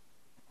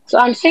 So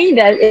I'm saying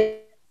that is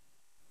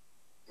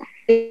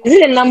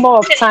it the number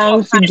of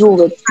times you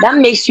do it that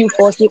makes you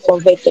falsely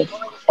converted,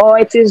 or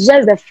it is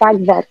just the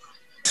fact that,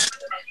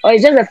 or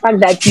it's just the fact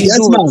that you Yes,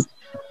 do it? ma'am.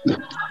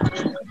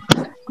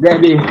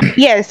 Debbie.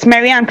 Yes,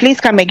 Marianne, please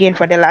come again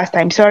for the last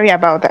time. Sorry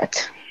about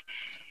that.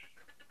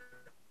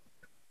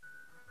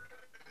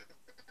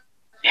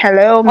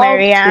 Hello, Okay,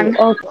 Marianne.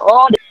 okay.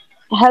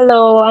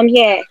 Hello, I'm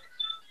here.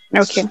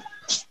 Okay.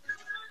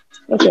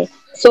 Okay.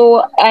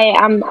 So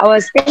I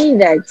was saying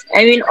that,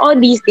 I mean, all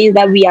these things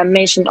that we are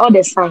mentioned, all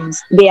the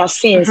signs, they are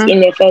sins Mm-hmm. in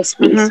the first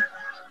Mm-hmm. place.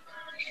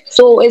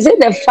 So is it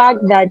the fact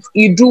that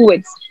you do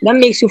it that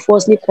makes you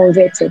falsely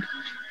converted,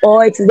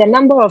 or it is the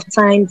number of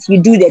times you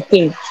do the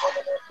thing?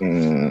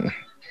 Mm,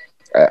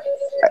 uh,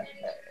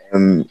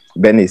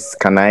 Benis,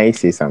 can I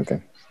say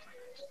something?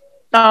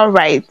 All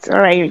right, all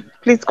right.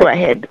 Please go I,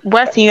 ahead.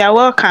 But you are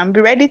welcome.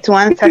 Be ready to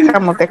answer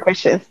some of the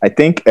questions. I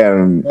think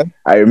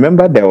I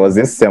remember there was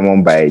this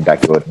sermon by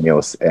Dr.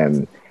 Mills.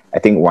 I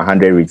think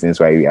 100 Reasons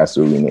Why We Are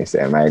So Winners.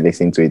 I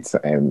listened to it.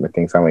 I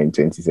think somewhere in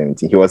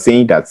 2017. He was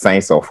saying that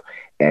signs of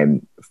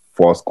um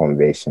false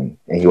conversion,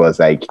 and he was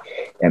like,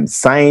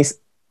 signs.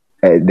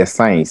 The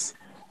signs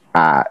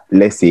are,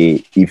 let's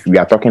say, if we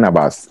are talking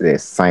about the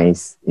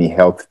signs in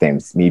health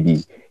terms,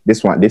 maybe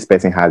this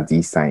person has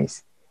these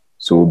signs.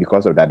 So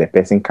because of that, the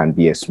person can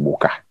be a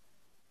smoker.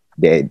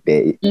 Their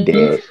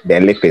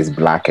lip is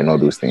black and all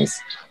those things.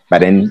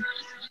 But then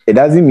it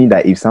doesn't mean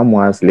that if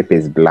someone's lip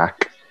is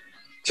black,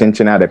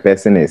 chinchina, the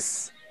person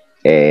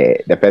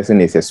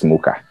is a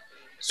smoker.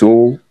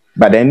 So,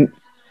 but then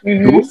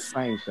Mm-hmm. those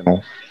signs,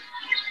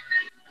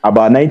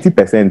 about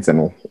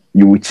 90%,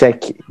 you will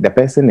check the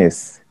person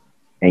is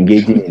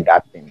engaging in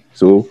that thing.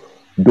 So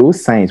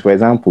those signs, for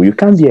example, you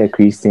can't be a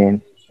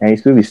Christian and you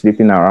still be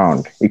sleeping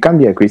around. You can't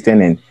be a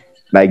Christian and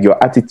like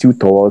your attitude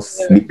towards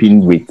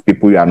sleeping with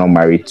people you are not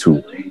married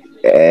to,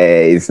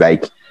 it's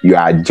like you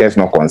are just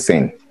not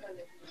concerned.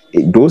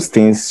 Those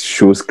things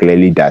shows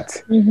clearly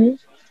that Mm-hmm.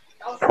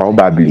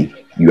 probably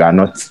you are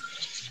not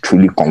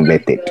truly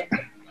converted.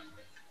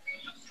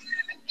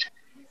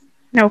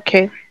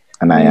 Okay.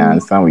 And I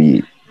understand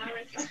we.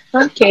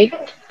 Okay.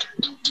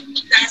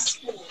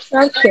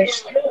 Okay.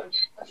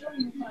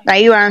 Are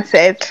you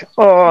answered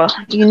or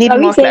you So need are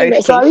we more saying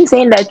that? So are we clarification?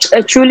 saying that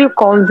a truly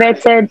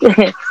converted?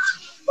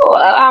 Oh,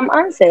 I'm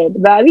answered,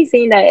 but are we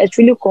saying that a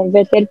truly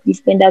converted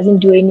Christian doesn't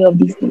do any of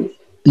these things?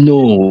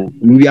 No,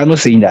 we are not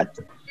saying that.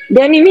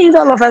 Then it means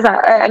all of us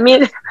are. I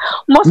mean,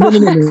 most No, of no,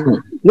 no, us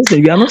no.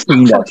 Listen, we are not are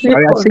saying that.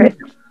 falsely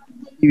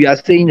We are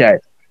saying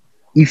that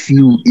if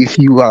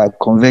you are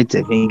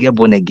converted and you get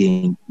born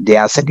again,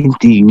 there are certain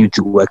things you need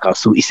to work out.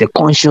 So it's a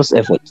conscious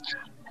effort.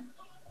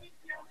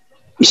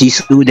 You see,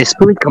 so the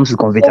spirit comes to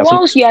convert So us. So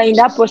once you are in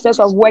that process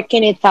of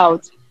working it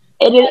out,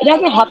 it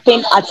doesn't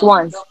happen at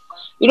once.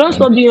 You don't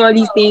stop doing all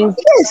these things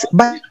yes,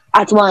 but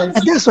at that's once.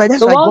 why God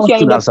So still once has you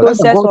are in the That's why God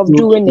process of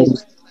doing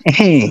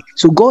it,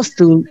 so God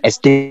still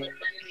extending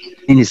His love.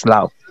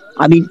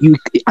 We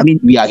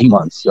are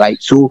humans, right?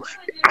 So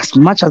as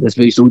much as the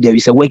spirit, so there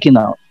is a working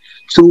out.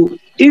 So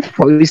if,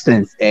 for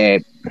instance,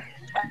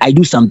 I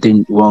do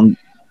something wrong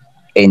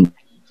and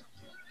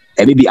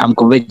maybe I'm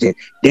converted,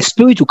 the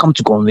spirit will come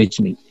to convict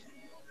me.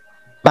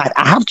 But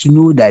I have to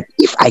know that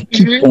if I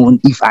keep on,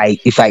 if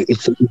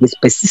it's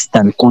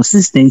persistent,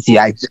 consistency,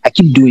 I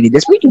keep doing it,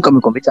 the spirit will come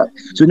and convict us.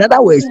 So in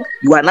other words,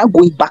 you are now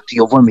going back to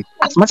your vomit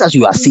as much as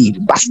you are saved,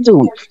 but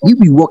still you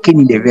be walking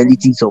in the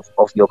realities of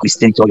your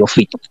Christianity or your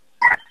faith.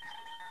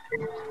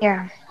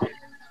 Yeah.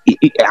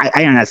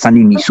 I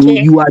understanding me. So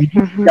okay. you are doing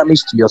Mm-hmm.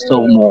 damage to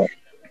yourself more.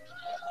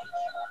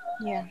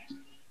 Yeah.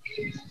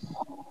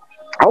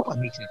 I hope I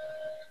make sense.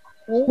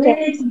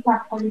 Okay.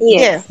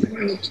 Yes.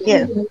 Yes.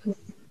 Yes.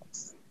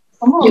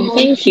 Good,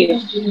 thank you.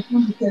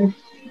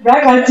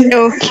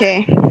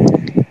 Okay.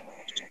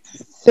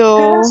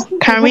 So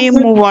can we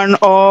move on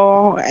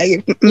or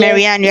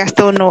Yes, Marianne, you're please.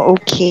 still not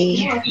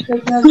okay?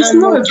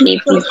 I'm okay,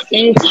 please.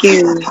 Thank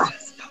you.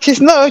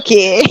 She's not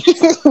okay.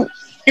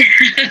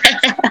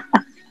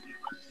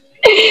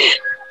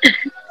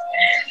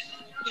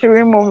 Should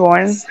we move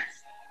on?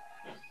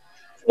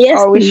 Yes,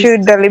 Or we please.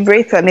 should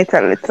deliberate on it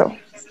a little?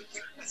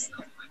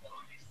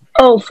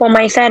 Oh, for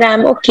my side,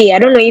 I'm okay. I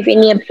don't know if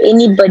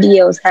anybody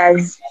else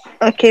has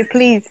Okay,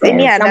 please.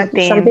 Any other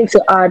thing? something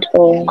to add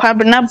or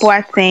Kwabena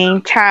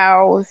Boateng,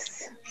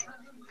 Charles.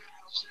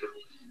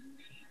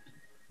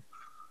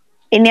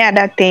 Any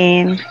other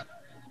thing?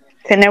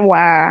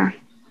 Tenewa.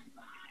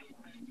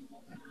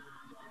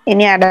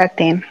 Any other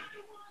thing?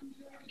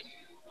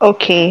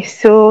 Okay,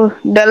 so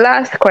the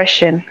last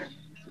question.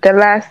 The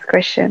last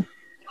question.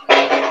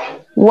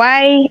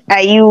 Why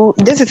are you?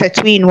 This is a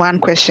two-in-one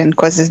question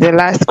because it's the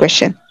last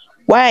question.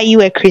 Why are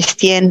you a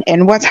Christian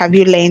and what have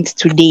you learned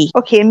today?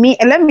 Okay, me.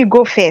 Let me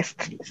go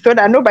first so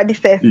that nobody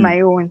says Mm.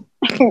 my own.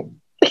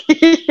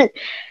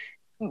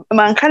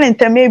 Man can't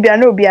tell maybe I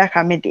know be a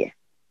comedy.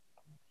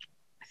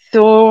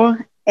 So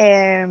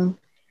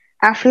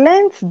I've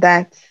learned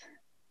that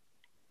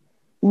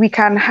we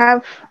can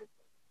have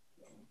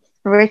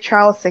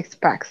ritual six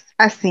packs.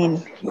 As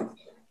in,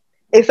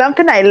 it's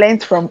something I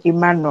learned from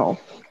Emmanuel.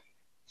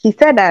 He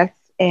said that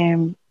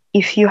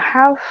if you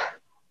have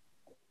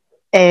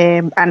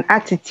an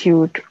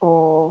attitude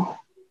or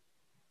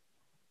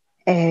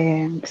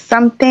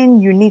something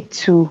you need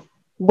to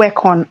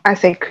work on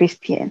as a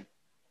Christian,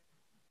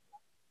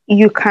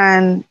 you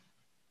can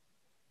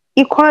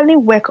equally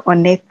work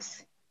on it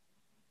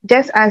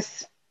just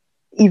as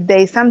if there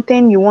is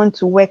something you want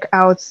to work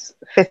out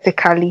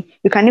physically,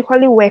 you can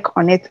equally work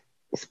on it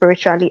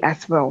spiritually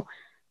as well.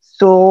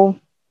 So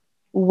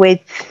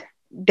with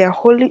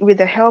with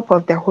the help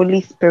of the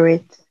Holy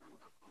Spirit,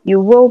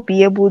 you will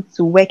be able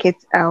to work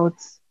it out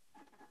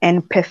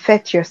and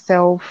perfect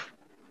yourself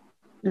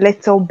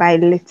little by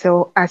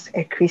little as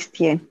a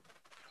Christian.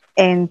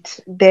 And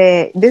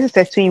this is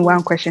a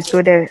two-in-one question.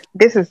 So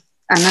this is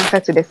an answer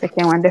to the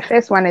second one. The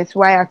first one is,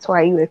 why at all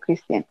are you a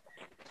Christian?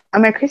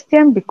 I'm a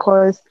Christian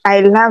because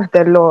I love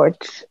the Lord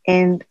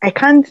and I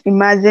can't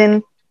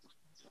imagine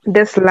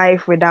this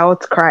life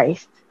without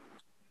Christ.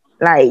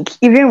 Like,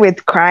 even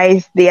with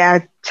Christ, there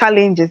are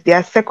challenges, there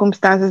are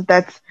circumstances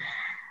that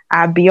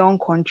are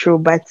beyond control.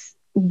 But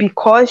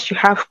because you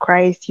have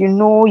Christ, you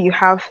know you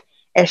have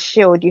a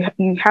shield, you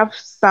have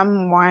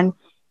someone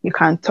you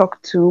can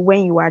talk to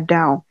when you are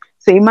down.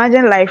 So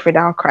imagine life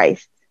without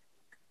Christ.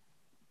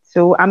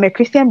 So I'm a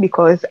Christian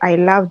because I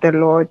love the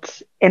Lord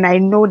and I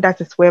know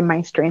that is where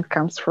my strength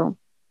comes from.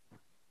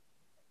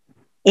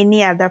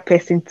 Any other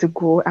person to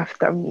go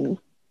after me?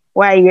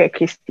 Why are you a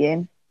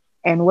Christian?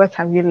 And what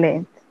have you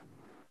learned?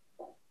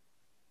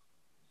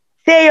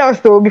 Say yours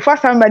though before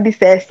somebody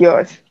says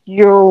yours.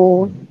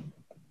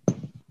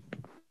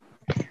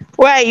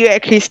 Why are you a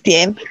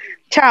Christian?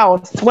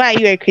 Charles, why are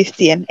you a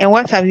Christian? And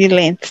what have you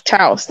learned?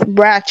 Charles,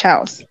 Brad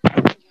Charles.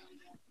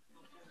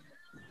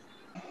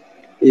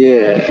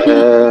 Yeah,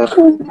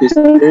 it's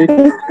a very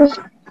good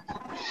question.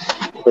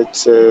 But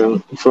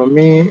for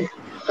me,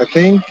 I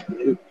think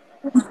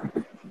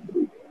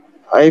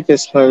I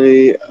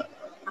personally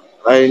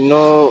I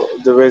know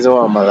the reason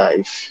why I'm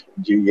alive.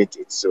 Do you get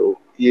it? So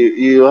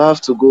you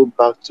have to go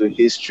back to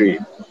history,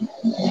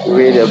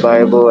 read the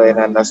Bible, and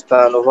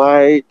understand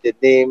why the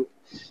name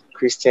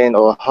Christian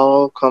or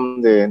how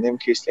come the name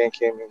Christian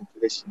came in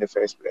place in the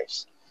first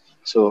place.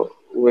 So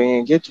when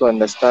you get to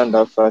understand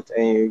that fact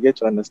and you get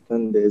to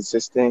understand the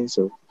existence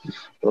of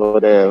or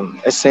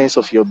the essence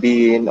of your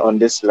being on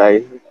this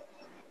life,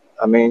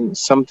 I mean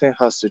something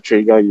has to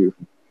trigger you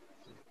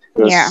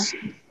Yeah, because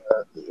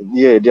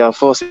yeah, there are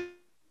forces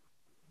all over.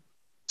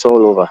 So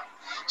which one are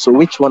you believing in?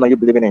 Are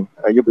you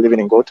believing in God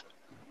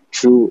through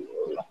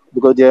because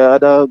there are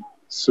other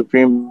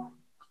supreme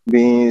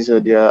beings or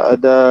there are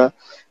other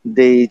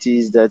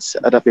deities that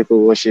other people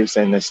worship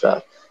and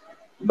stuff.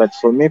 But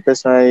for me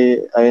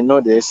personally, I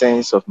know the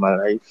essence of my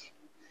life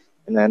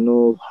and I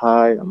know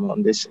why I'm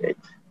on this earth.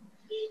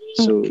 So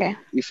if I okay.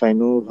 know why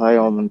I'm on this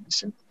earth,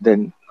 then I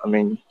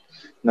mean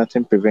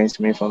nothing prevents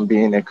me from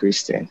being a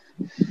Christian.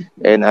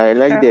 And I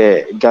like Sure.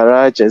 the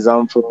garage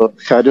example.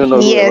 I don't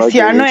know whoever Yes,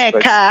 you gave are it, not a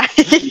but car.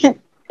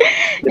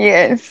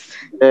 Yes,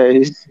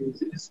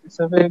 it's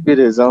a very good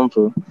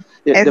example.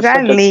 Yeah, the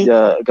fact that exactly.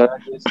 the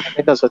garages, I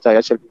think that's what I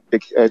actually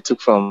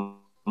took from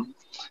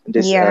this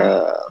Yeah,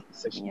 section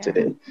today. yeah.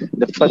 The fact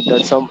that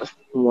someone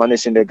is in the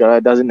garage doesn't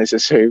necessarily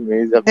mean that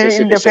person is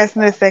a The car.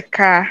 person is a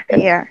car.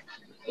 Yeah,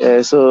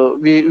 So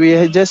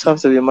we just have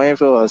to be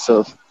mindful of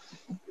ourselves.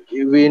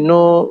 We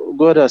know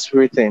God has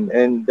written,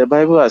 and the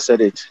Bible has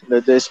said it,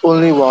 that there's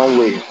only one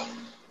way.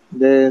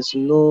 There's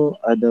no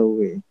other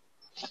way.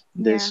 yeah,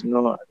 There's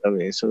no other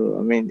way. So,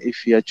 I mean,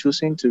 if you are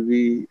choosing to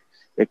be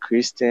a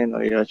Christian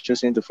or you are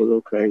choosing to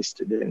follow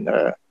Christ, then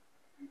I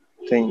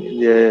think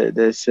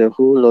there's a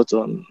whole lot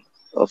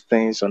of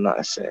things on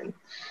us. And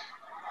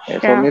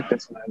for sure. me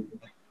personally,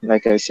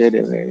 like I said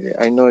earlier,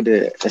 I know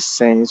the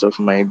essence of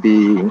my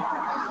being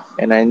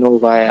and I know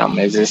why I'm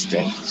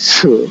existing.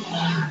 So,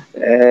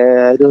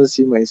 I don't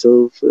see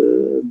myself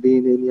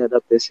being any other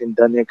person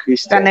than a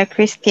Than Christian. a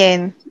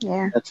Christian.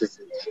 Yeah, That is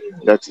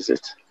it. That is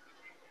it.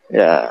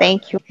 Yeah.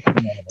 thank you.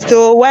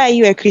 So, why are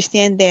you a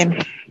Christian then?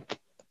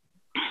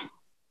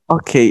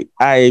 Okay,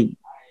 I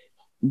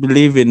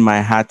believe in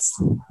my heart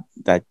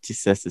that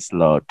Jesus is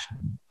Lord,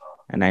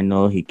 and I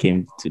know He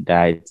came to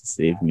die to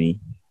save me.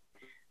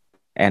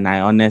 And I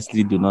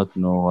honestly do not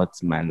know what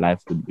my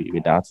life would be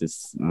without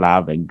His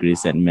love and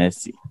grace and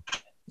mercy.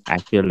 I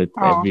feel it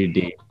Oh, every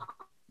day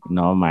in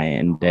all my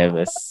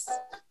endeavors.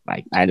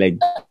 Like, I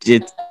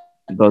legit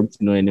don't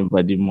know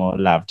anybody more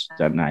loved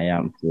than I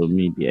am. So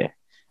me, yeah,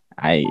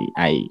 I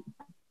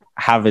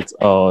have it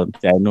all.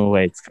 I know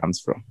where it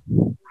comes from.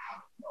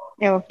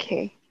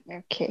 okay,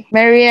 okay.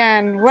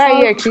 Marianne, why are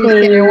you a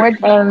Christian and Okay. what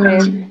do you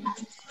learn?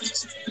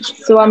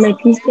 So I'm a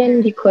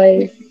Christian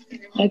because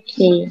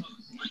okay.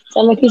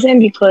 So I'm a Christian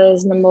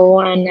because number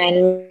one, I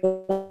love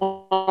it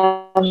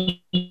because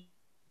I knew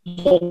that his life for me.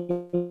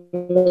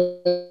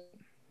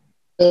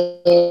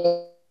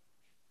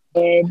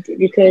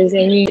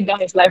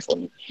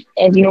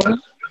 And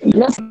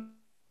not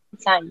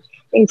time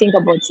when you think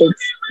about it,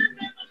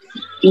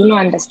 you don't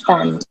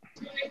understand.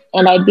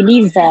 And I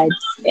believe that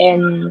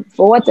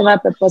for whatever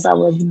purpose I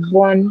was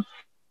born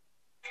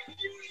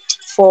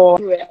for,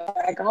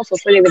 I cannot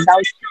fulfill it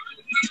without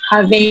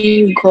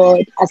having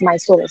God as my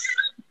source.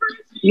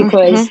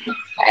 Because Mm-hmm.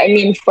 I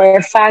mean, for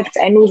a fact,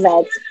 I know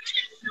that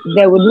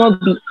there would not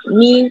be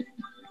me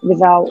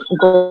without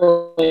God.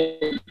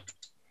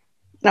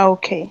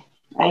 Okay,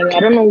 I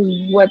don't okay. know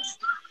what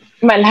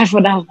my life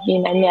would have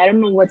been. I mean, I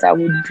don't know what I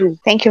would do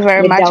Thank you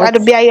very much. without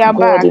Adobia, you are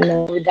God, back.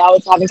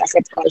 without having to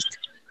accept Christ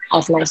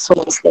as my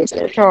source.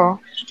 Sure,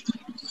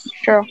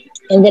 sure.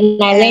 And then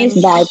I learned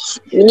And that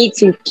we need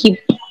to keep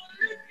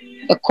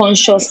a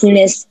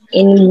consciousness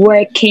in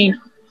working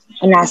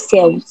on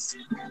ourselves,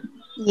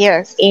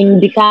 yes, in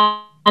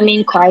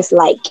becoming Christ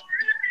like.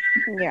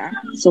 yeah,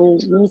 So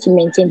we need to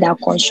maintain that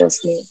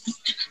consciousness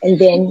and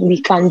then we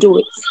can do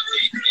it.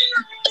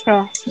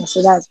 sure. And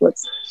so that's what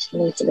we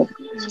need to do.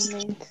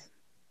 Moment.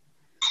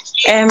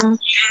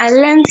 I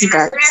learned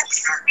that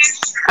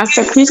as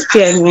a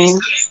Christian, man,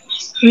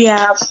 we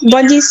are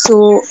body,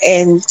 soul,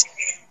 and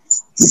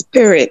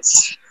spirit.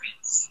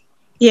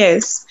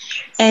 Yes.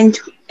 And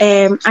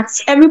at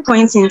every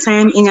point in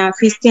time in our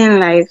Christian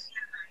life,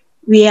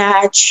 we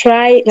are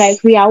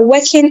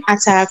working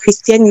at our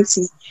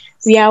Christianity.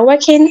 We are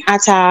working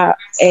at our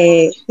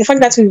the fact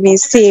that we've been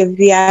saved.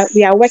 We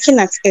are working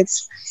at it.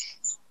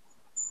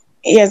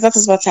 Yes, that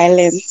is what I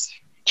learned.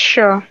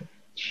 Sure,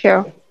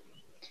 sure.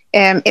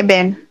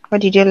 Eben,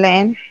 what did you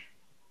learn?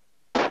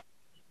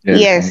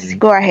 Yes. Yes,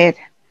 go ahead.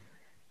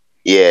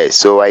 Yeah,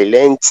 so I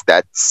learned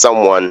that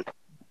someone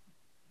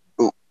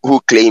who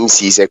claims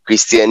he's a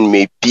Christian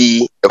may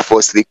be a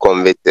falsely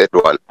converted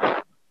one.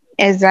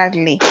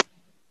 Exactly,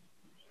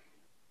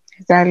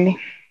 exactly.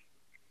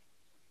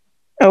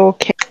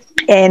 Okay.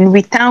 And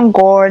we thank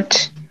God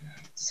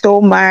so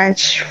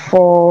much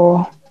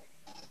for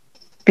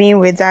being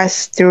with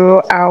us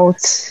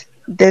throughout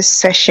this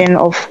session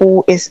of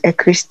Who is a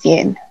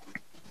Christian.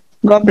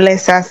 God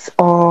bless us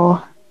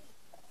all.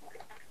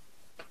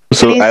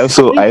 So I Please,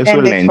 also please I also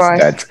end it learned for us.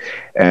 that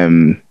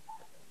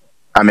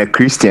I'm a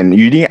Christian.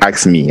 You didn't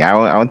ask me. I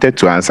wanted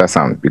to answer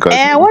some because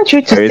And I want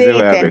you to the reason say why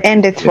it I'm a and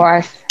end it Christian. for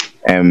us.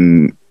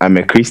 I'm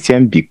a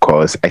Christian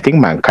because I think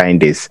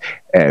mankind is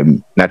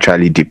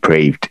naturally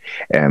depraved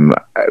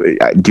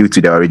due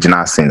to the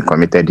original sin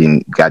committed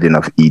in Garden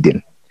of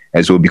Eden,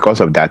 and so because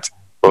of that,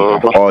 we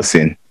have all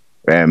sin.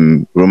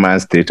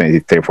 Romans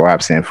 3:23, for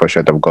have sinned for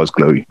short of God's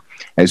glory,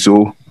 and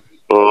so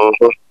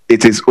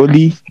it is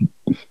only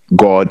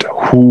God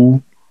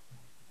who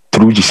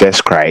through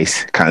Jesus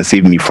Christ can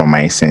save me from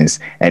my sins.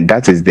 And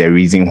that is the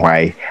reason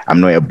why I'm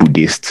not a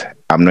Buddhist,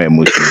 I'm not a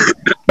Muslim,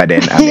 but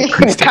then I'm a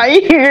Christian. Can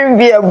you even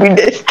be a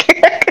Buddhist?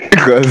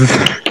 Because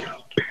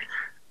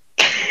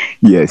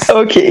yes.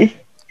 Okay.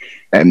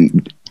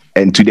 And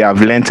today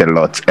I've learned a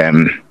lot.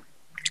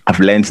 I've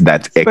learned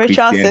that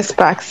Spiritual six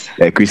packs.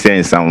 a Christian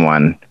is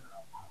someone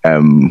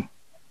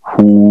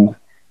who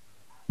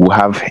will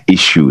have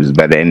issues,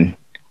 but then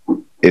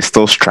is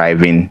still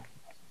striving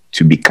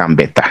to become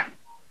better.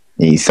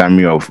 In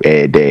summary of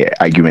the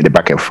argument, the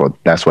back and forth,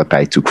 that's what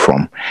I took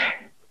from.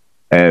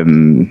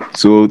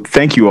 So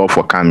thank you all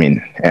for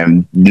coming.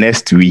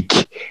 Next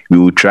week we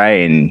will try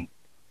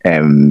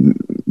and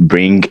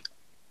bring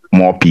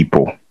more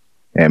people.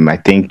 I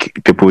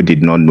think people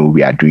did not know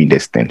we are doing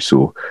this thing.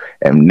 So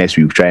next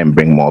week we'll try and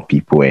bring more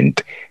people, and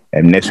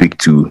next week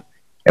too,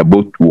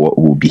 both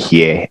will be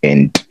here,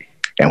 and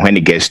when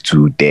it gets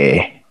to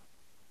the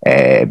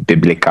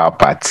biblical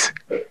part,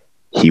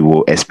 he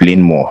will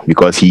explain more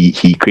because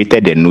he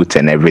created the notes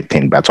and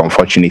everything, but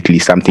unfortunately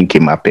something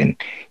came up and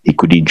he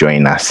couldn't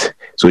join us.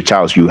 So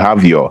Charles, you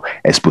have your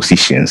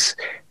expositions.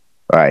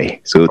 All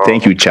right. So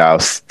thank you,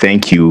 Charles.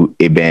 Thank you,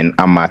 Eben,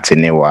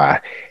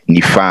 Amatenewa,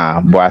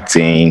 Nifa,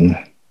 Boating,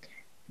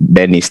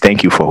 Dennis.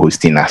 Thank you for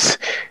hosting us.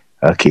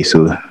 Okay,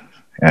 so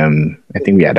I think we are done.